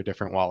point to a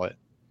different wallet?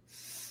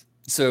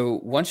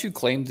 So once you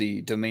claim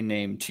the domain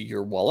name to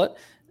your wallet,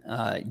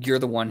 you're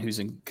the one who's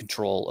in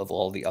control of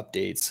all the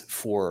updates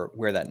for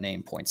where that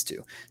name points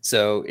to.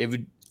 So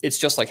it's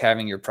just like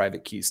having your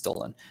private keys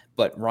stolen.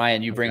 But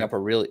Ryan, you bring up a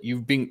really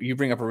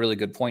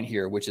good point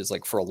here, which is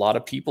like for a lot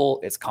of people,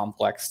 it's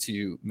complex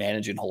to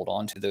manage and hold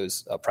on to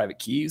those private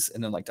keys,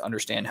 and then like to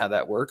understand how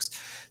that works.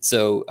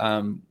 So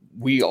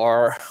we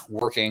are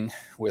working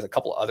with a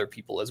couple other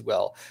people as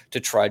well to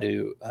try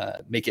to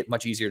make it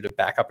much easier to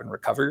back up and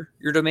recover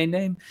your domain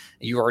name.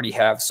 You already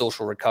have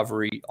social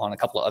recovery on a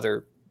couple of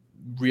other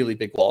really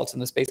big wallets in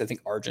the space. I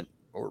think Argent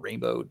or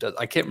Rainbow does.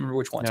 I can't remember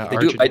which ones. Yeah, But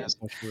they do it by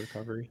social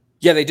recovery.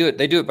 Yeah, they do it.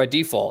 They do it by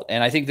default,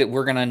 and I think that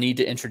we're going to need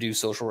to introduce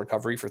social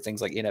recovery for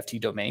things like NFT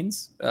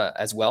domains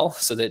as well,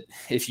 so that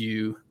if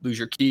you lose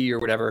your key or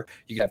whatever,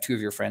 you can have two of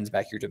your friends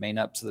back your domain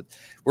up. So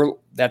that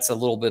that's a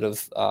little bit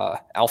of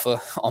alpha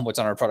on what's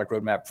on our product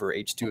roadmap for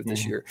H2 of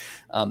this year,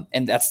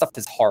 and that stuff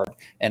is hard.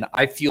 And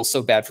I feel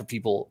so bad for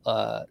people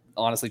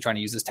honestly trying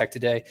to use this tech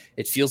today.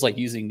 It feels like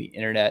using the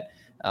internet.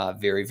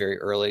 Very, very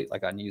early,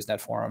 like on Usenet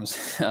forums,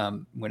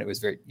 when it was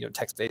very,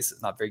 text-based,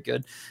 it's not very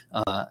good.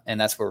 And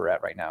that's where we're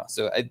at right now.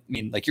 So, I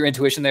mean, like your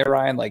intuition there,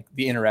 Ryan, like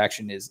the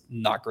interaction is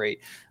not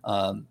great.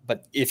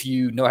 But if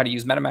you know how to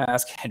use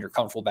MetaMask and you're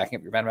comfortable backing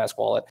up your MetaMask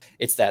wallet,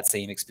 it's that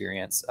same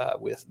experience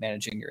with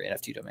managing your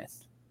NFT domain.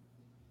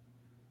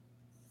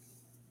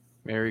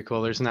 Very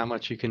cool. There's not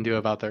much you can do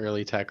about the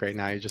early tech right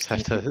now. You just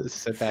have to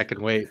sit back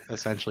and wait,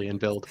 essentially, and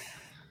build.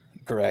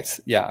 Correct.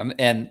 Yeah.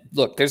 And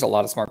look, there's a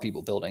lot of smart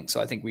people building. So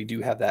I think we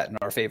do have that in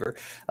our favor.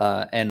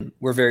 And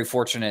we're very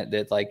fortunate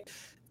that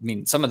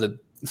some of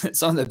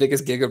the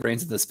biggest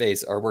gigabrains in the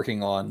space are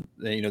working on,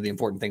 the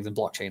important things in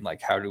blockchain,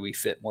 like how do we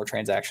fit more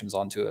transactions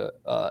onto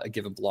a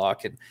given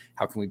block, and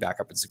how can we back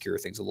up and secure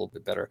things a little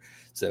bit better.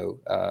 So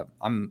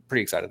I'm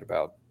pretty excited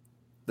about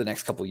the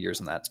next couple of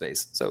years in that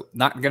space. So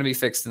not going to be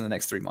fixed in the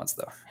next 3 months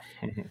though.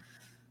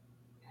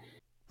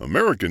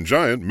 American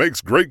Giant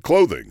makes great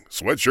clothing,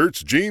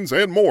 sweatshirts, jeans,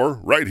 and more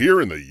right here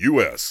in the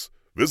U.S.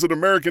 Visit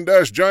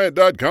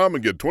American-Giant.com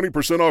and get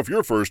 20% off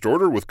your first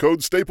order with code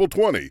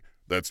STAPLE20.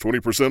 That's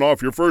 20%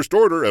 off your first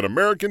order at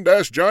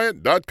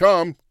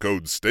American-Giant.com,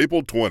 code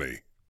STAPLE20.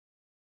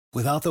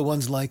 Without the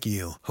ones like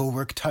you, who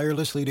work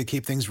tirelessly to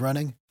keep things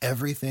running,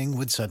 everything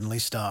would suddenly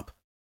stop.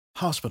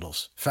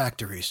 Hospitals,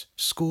 factories,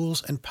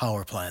 schools, and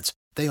power plants,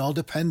 they all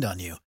depend on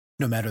you.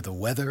 No matter the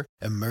weather,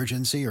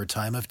 emergency, or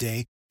time of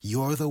day,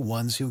 you're the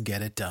ones who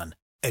get it done.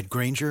 At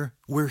Grainger,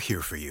 we're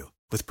here for you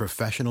with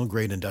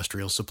professional-grade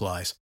industrial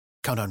supplies.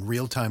 Count on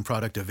real-time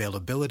product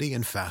availability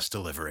and fast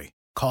delivery.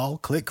 Call,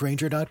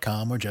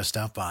 clickgrainger.com, or just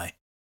stop by.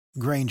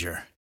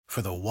 Grainger,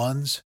 for the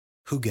ones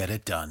who get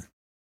it done.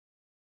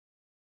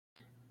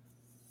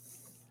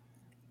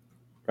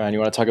 Ryan, you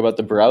want to talk about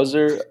the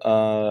browser,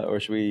 or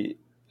should we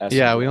ask?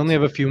 Yeah, we only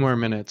have a few more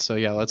minutes. So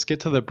yeah, let's get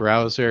to the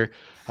browser.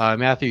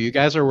 Matthew, you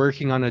guys are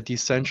working on a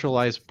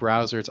decentralized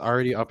browser. It's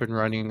already up and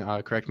running.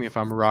 Correct me if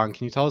I'm wrong.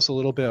 Can you tell us a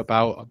little bit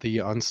about the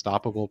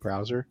Unstoppable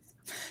browser?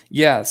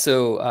 Yeah,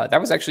 so that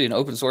was actually an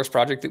open source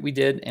project that we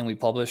did and we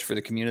published for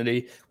the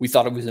community. We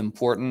thought it was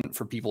important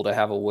for people to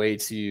have a way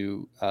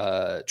to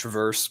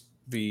traverse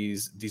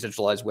these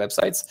decentralized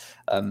websites,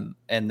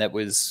 and that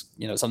was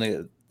something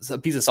that a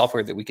piece of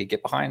software that we could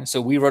get behind. So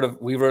we wrote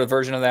a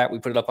version of that. We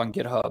put it up on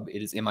GitHub.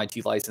 It is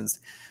MIT licensed.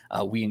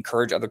 We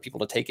encourage other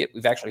people to take it.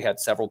 We've actually had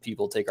several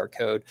people take our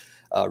code,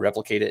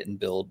 replicate it, and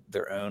build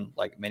their own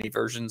mini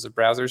versions of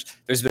browsers.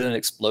 There's been an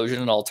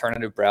explosion in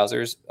alternative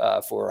browsers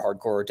for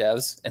hardcore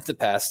devs in the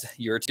past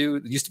year or two.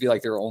 It used to be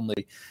there were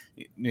only,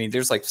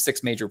 there's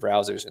 6 major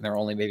browsers and there are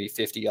only maybe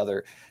 50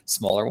 other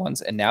smaller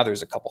ones. And now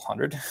there's a couple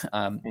hundred.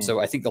 So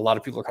I think a lot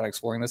of people are kind of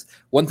exploring this.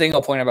 One thing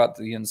I'll point out about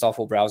the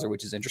Unstoppable browser,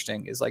 which is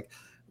interesting, is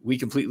we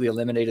completely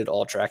eliminated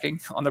all tracking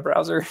on the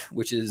browser,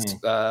 which is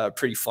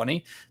pretty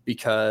funny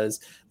because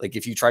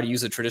if you try to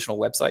use a traditional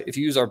website, if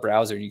you use our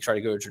browser and you try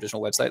to go to a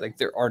traditional website,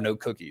 there are no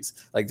cookies.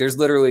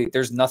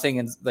 There's nothing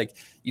in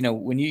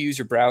when you use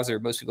your browser,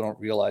 most people don't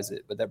realize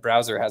it, but that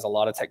browser has a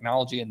lot of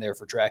technology in there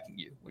for tracking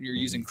you. When you're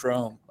using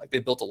Chrome, they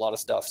built a lot of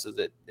stuff so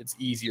that it's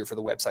easier for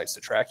the websites to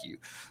track you.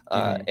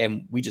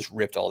 And we just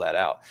ripped all that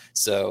out.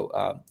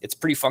 So it's a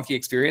pretty funky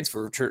experience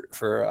for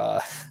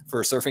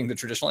surfing the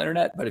traditional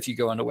internet. But if you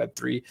go onto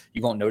Web3,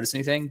 you won't notice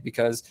anything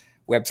because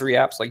Web3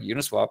 apps like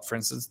Uniswap, for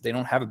instance, they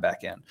don't have a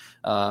backend.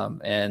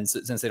 And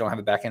since they don't have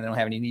a backend, they don't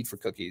have any need for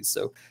cookies.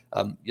 So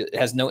it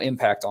has no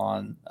impact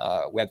on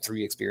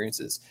Web3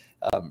 experiences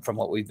from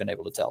what we've been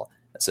able to tell.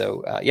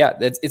 So yeah,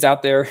 it's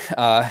out there.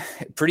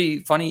 Pretty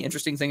funny,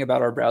 interesting thing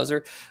about our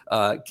browser.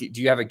 Do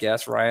you have a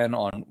guess, Ryan,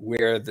 on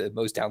where the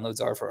most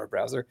downloads are for our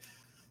browser?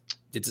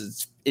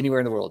 It's anywhere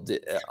in the world.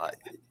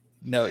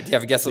 No, do you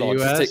have a guess at The all?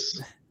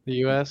 U.S. The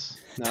U.S.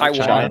 No,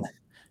 Taiwan. China?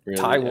 Really?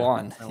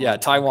 Taiwan. Yeah,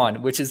 Taiwan,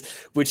 okay. which is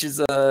it's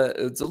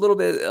a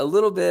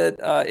little bit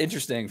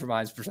interesting from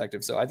my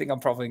perspective. So I think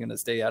I'm probably going to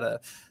stay out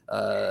of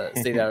the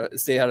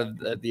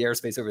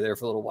airspace over there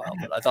for a little while.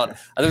 But I thought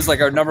it was like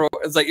our number.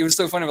 It's like it was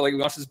so funny. We're like, we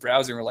watched this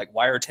browser and we're like,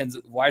 why are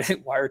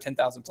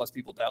 10,000 plus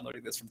people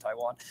downloading this from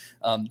Taiwan?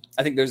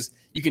 I think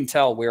you can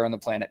tell where on the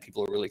planet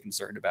people are really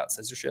concerned about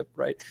censorship,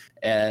 right?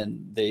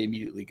 And they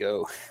immediately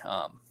go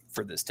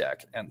for this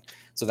tech, and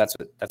so that's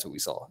what we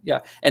saw. Yeah,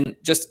 and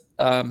just.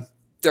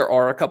 There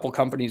are a couple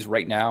companies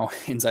right now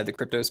inside the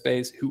crypto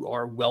space who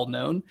are well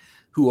known,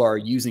 who are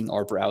using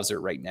our browser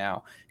right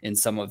now in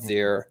some of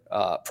their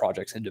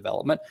projects in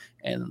development.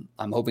 And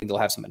I'm hoping they'll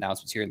have some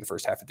announcements here in the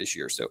first half of this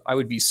year. So I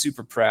would be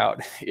super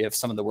proud if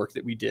some of the work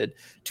that we did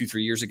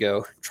 2-3 years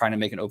ago, trying to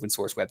make an open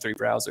source Web3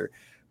 browser,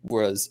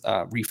 was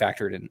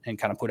refactored and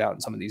kind of put out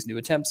in some of these new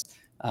attempts.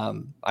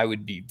 I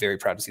would be very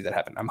proud to see that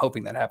happen. I'm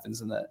hoping that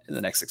happens in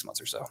the next 6 months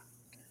or so.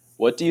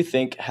 What do you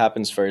think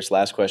happens first?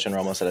 Last question, we're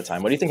almost out of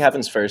time. What do you think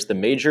happens first? The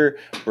major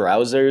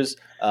browsers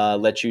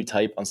let you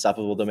type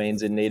unstoppable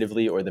domains in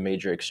natively, or the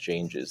major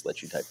exchanges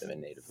let you type them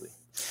in natively?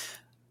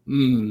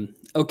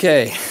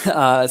 Okay.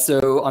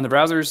 So on the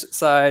browser's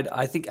side,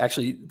 I think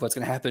actually what's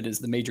going to happen is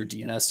the major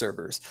DNS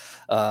servers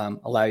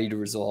allow you to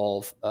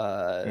resolve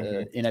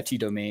NFT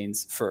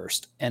domains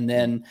first. And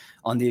then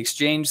on the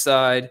exchange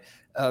side,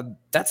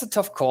 that's a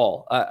tough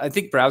call. I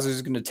think browsers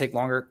are going to take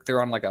longer. They're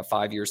on like a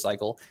 5-year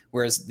cycle,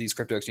 whereas these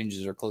crypto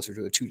exchanges are closer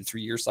to a 2 to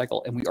 3 year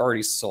cycle. And we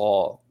already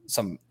saw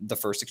the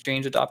first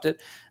exchange adopt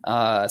it.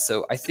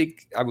 So I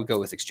think I would go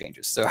with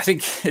exchanges. So I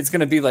think it's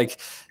going to be like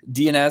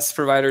DNS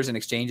providers and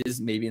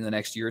exchanges maybe in the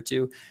next year or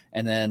two.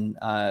 And then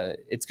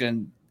it's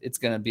going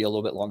to be a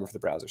little bit longer for the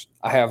browsers.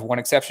 I have one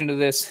exception to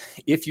this.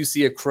 If you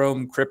see a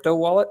Chrome crypto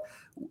wallet,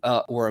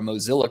 or a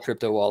Mozilla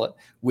crypto wallet,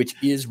 which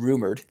is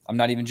rumored. I'm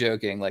not even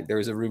joking. Like there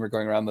was a rumor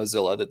going around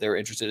Mozilla that they were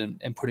interested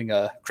in putting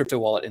a crypto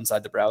wallet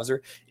inside the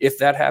browser. If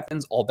that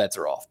happens, all bets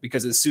are off,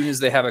 because as soon as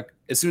they have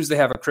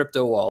a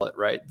crypto wallet,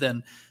 right,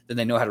 then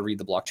they know how to read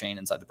the blockchain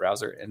inside the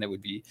browser, and it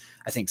would be,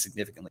 I think,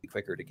 significantly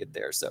quicker to get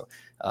there. So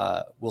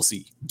we'll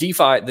see.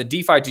 The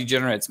DeFi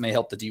degenerates may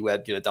help the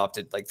DWeb get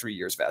adopted like 3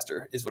 years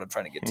faster, is what I'm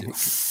trying to get to.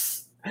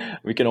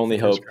 We can only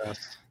hope.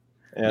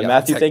 Yeah,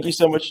 Matthew, thank you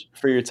so much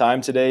for your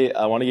time today.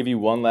 I want to give you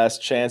one last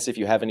chance. If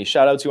you have any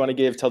shout outs you want to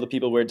give, tell the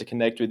people where to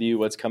connect with you,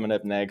 what's coming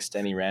up next,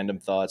 any random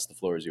thoughts, the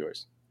floor is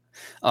yours.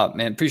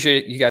 Man,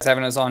 appreciate you guys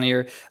having us on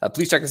here.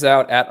 Please check us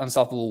out at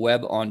Unstoppable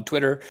Web on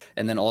Twitter,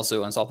 and then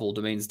also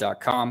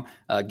unstoppabledomains.com.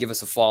 Give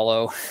us a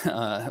follow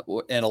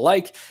and a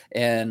like,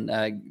 and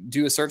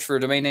do a search for a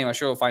domain name. I'm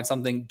sure we'll find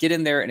something. Get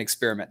in there and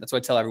experiment. That's what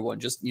I tell everyone.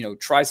 Just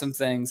try some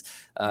things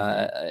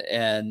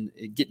and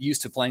get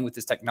used to playing with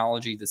this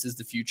technology. This is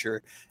the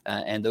future,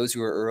 and those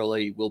who are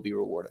early will be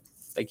rewarded.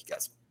 Thank you,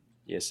 guys.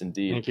 Yes,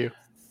 indeed. Thank you.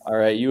 All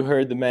right, you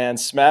heard the man.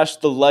 Smash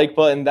the like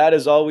button. That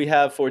is all we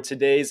have for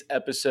today's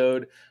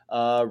episode.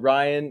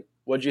 Ryan,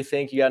 what'd you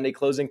think? You got any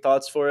closing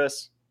thoughts for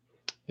us?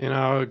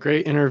 A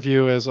great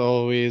interview as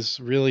always.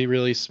 Really,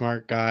 really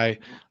smart guy.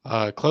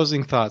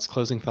 Closing thoughts,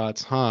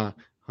 huh?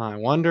 I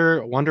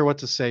wonder what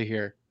to say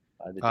here.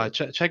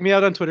 Check me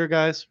out on Twitter,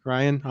 guys.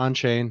 Ryan on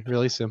chain.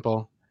 Really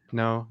simple.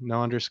 No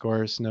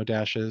underscores, no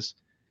dashes.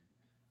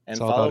 And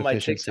follow my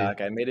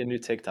TikTok. I made a new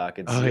TikTok.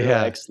 It's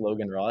X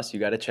Logan Ross. You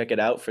got to check it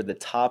out for the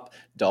top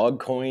dog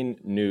coin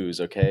news,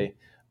 okay?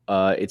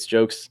 It's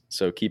jokes,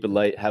 so keep it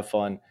light, have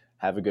fun,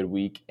 have a good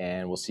week,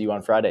 and we'll see you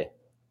on Friday.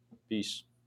 Peace.